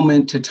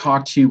moment to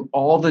talk to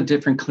all the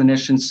different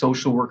clinicians,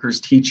 social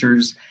workers,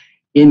 teachers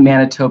in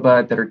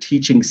Manitoba that are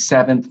teaching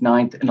 7th,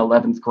 9th, and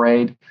 11th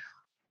grade,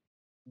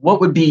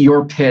 what would be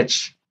your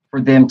pitch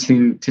for them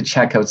to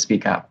check out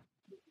Speak Up?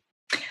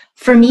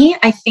 For me,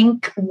 I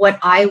think what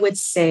I would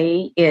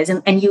say is,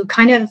 and you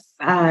kind of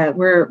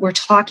we're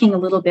talking a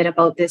little bit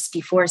about this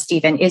before,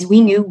 Stephen, is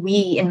we knew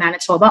we in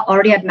Manitoba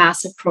already had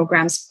massive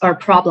programs or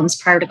problems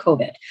prior to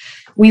COVID.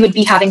 We would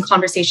be having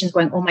conversations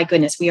going, oh my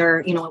goodness, we're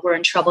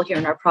in trouble here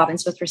in our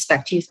province with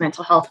respect to youth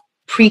mental health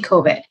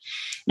pre-COVID.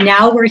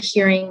 Now we're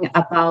hearing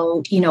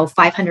about,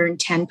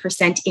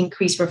 510%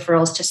 increased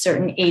referrals to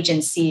certain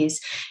agencies,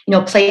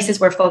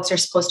 places where folks are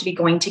supposed to be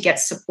going to get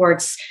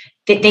supports.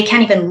 They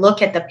can't even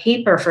look at the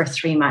paper for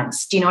 3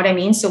 months. Do you know what I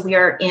mean? So we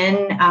are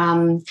in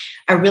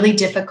a really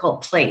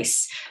difficult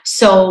place.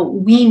 So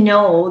we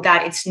know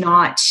that it's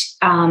not,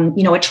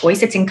 a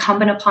choice. It's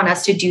incumbent upon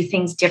us to do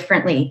things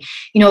differently.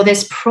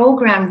 This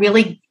program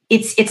really,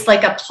 it's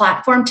like a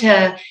platform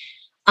to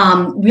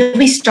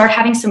really start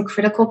having some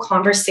critical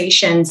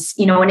conversations,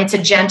 and it's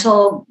a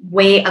gentle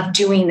way of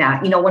doing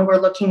that. When we're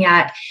looking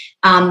at,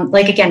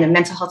 again, the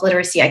mental health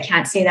literacy, I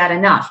can't say that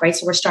enough, right?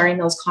 So we're starting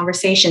those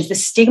conversations. The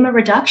stigma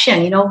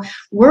reduction,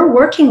 we're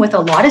working with a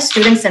lot of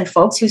students and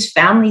folks whose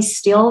families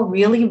still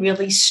really,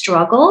 really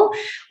struggle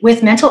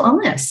with mental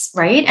illness,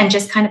 right? And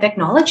just kind of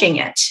acknowledging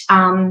it,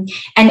 and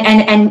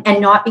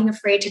not being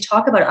afraid to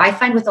talk about it. I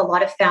find with a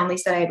lot of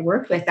families that I had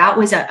worked with, that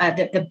was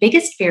the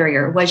biggest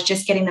barrier, was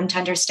just getting them to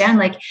understand,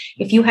 like,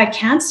 if you had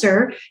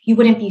cancer, you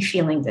wouldn't be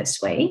feeling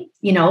this way,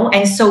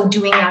 and so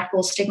doing that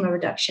whole stigma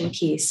reduction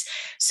piece.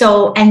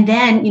 So, and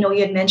then, you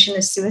had mentioned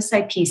the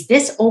suicide piece.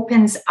 This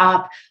opens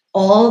up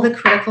all the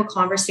critical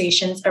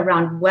conversations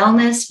around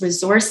wellness,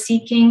 resource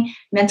seeking,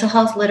 mental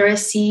health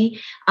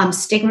literacy,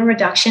 stigma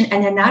reduction.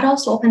 And then that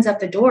also opens up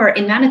the door.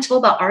 In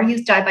Manitoba, our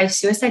youth die by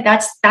suicide.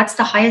 That's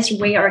the highest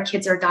way our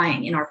kids are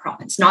dying in our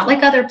province, not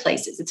like other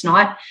places. It's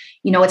not,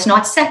 it's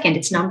not second,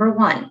 it's number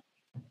one.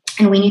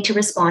 And we need to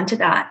respond to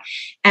that.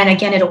 And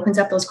again, it opens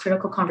up those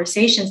critical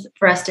conversations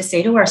for us to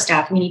say to our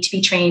staff, we need to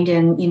be trained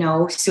in,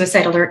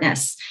 suicide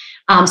alertness.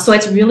 So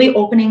it's really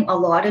opening a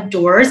lot of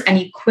doors and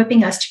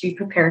equipping us to be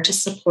prepared to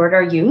support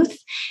our youth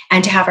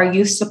and to have our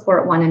youth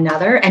support one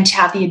another and to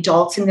have the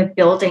adults in the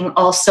building.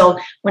 Also,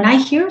 when I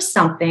hear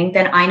something,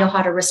 then I know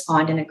how to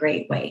respond in a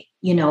great way,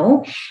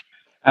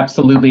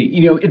 Absolutely.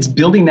 It's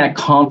building that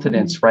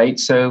confidence, right?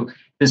 So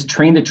this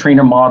train the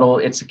trainer model,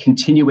 it's a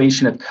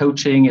continuation of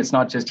coaching. It's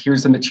not just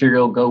here's the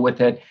material, go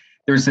with it.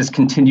 There's this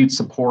continued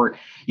support.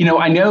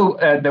 I know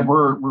that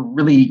we're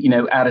really,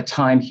 out of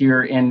time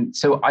here. And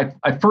so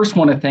I first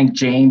want to thank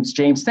James.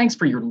 James, thanks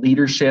for your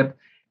leadership.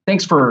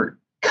 Thanks for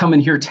coming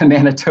here to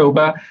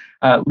Manitoba,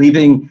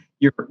 leaving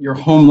your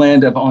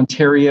homeland of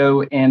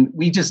Ontario. And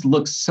we just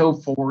look so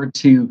forward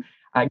to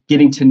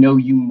getting to know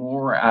you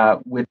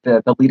more with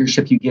the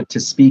leadership you give to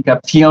Speak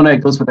Up. Fiona,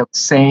 it goes without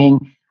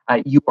saying,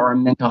 you are a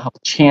mental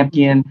health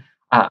champion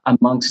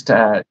amongst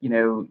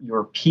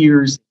your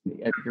peers,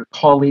 your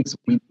colleagues.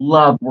 We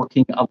love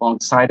working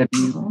alongside of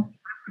you.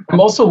 I'm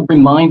also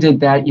reminded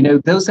that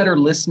those that are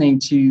listening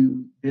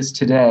to this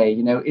today,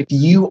 if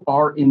you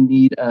are in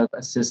need of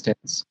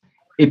assistance,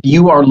 if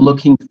you are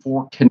looking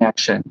for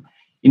connection,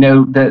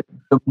 the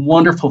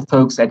wonderful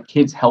folks at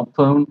Kids Help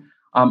Phone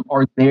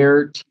are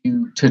there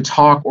to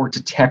talk or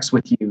to text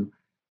with you.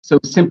 So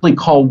simply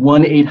call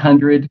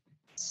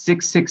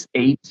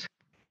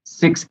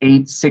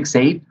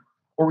 1-800-668-6868,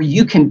 or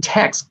you can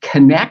text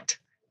connect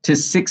to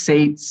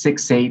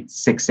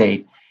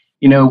 686868.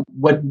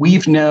 What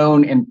we've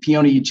known, and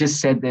Fiona, you just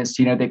said this,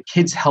 that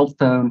Kids Help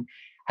Phone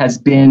has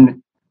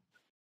been,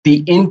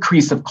 the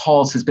increase of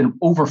calls has been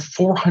over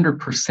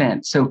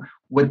 400%. So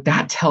what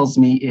that tells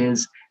me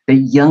is that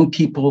young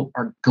people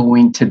are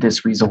going to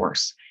this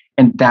resource,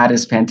 and that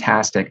is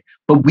fantastic.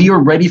 But we are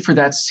ready for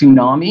that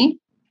tsunami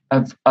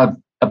of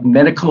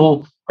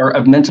medical or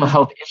of mental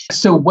health issues.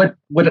 So what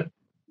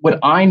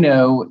I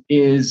know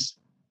is,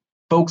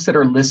 folks that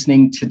are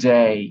listening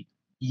today,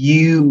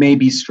 you may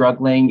be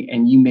struggling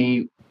and you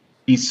may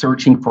be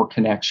searching for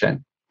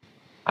connection.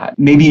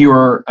 Maybe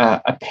you're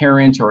a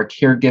parent or a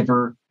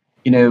caregiver,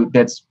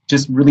 that's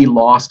just really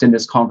lost in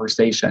this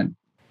conversation.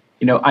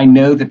 I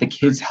know that the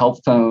Kids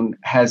Help Phone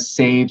has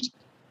saved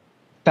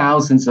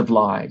thousands of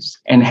lives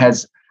and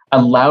has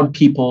allowed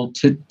people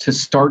to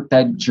start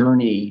that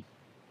journey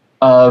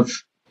of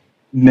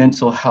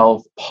mental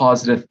health,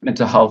 positive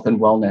mental health and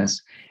wellness.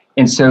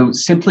 And so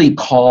simply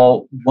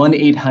call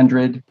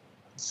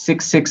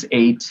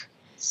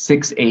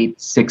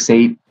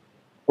 1-800-668-6868,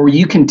 or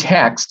you can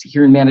text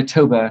here in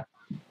Manitoba,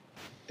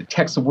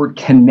 text the word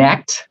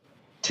connect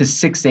to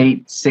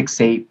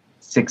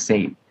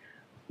 686868.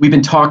 We've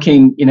been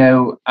talking,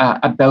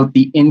 about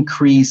the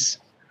increase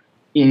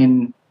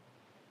in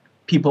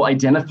people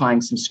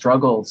identifying some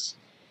struggles.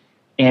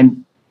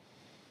 And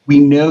we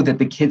know that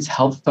the Kids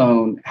Help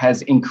Phone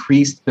has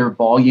increased their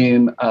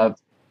volume of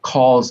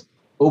calls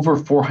over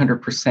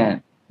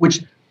 400%,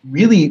 which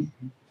really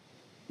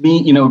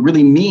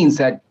means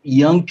that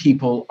young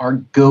people are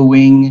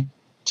going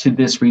to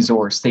this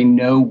resource. They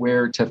know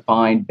where to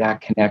find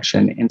that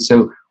connection. And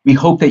so we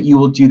hope that you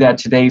will do that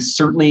today.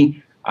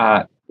 Certainly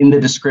in the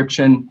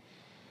description,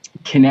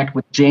 connect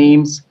with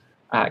James,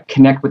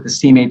 connect with the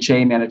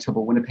CMHA Manitoba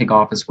Winnipeg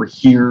office. We're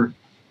here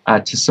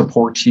to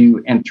support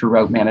you and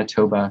throughout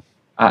Manitoba.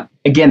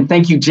 Again,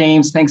 thank you,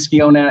 James. Thanks,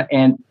 Fiona.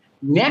 And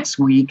next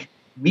week,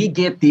 we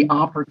get the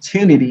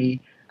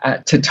opportunity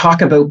to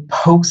talk about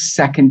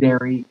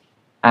post-secondary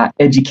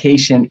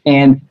education.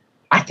 And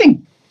I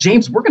think,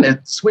 James, we're going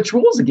to switch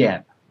roles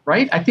again,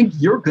 right? I think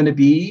you're going to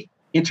be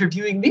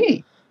interviewing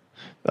me.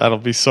 That'll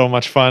be so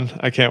much fun.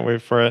 I can't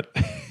wait for it.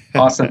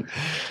 Awesome.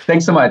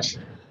 Thanks so much.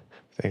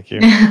 Thank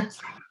you.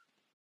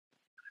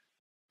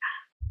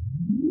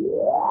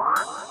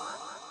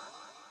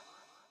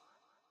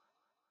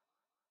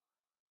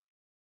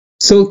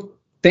 So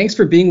thanks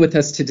for being with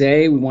us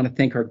today. We want to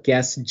thank our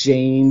guests,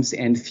 James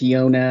and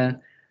Fiona.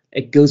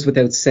 It goes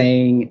without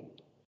saying,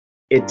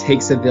 it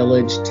takes a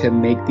village to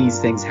make these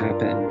things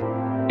happen.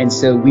 And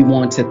so we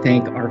want to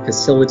thank our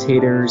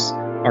facilitators,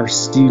 our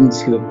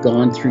students who have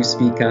gone through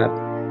Speak Up,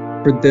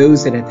 for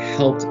those that have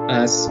helped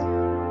us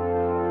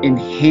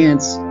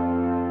enhance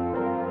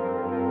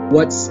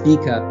what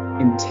Speak Up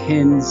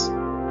intends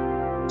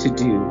to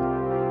do.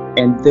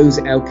 And those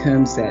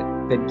outcomes that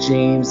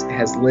James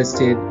has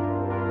listed,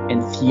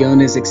 and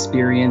Fiona's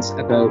experience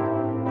about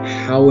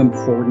how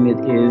important it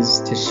is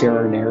to share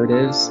our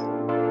narratives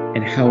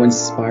and how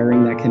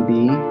inspiring that can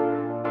be,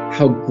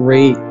 how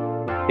great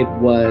it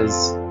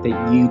was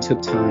that you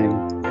took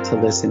time to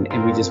listen.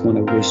 And we just want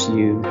to wish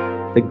you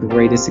the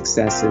greatest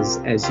successes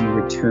as you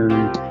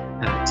return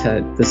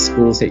to the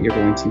schools that you're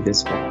going to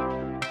this fall.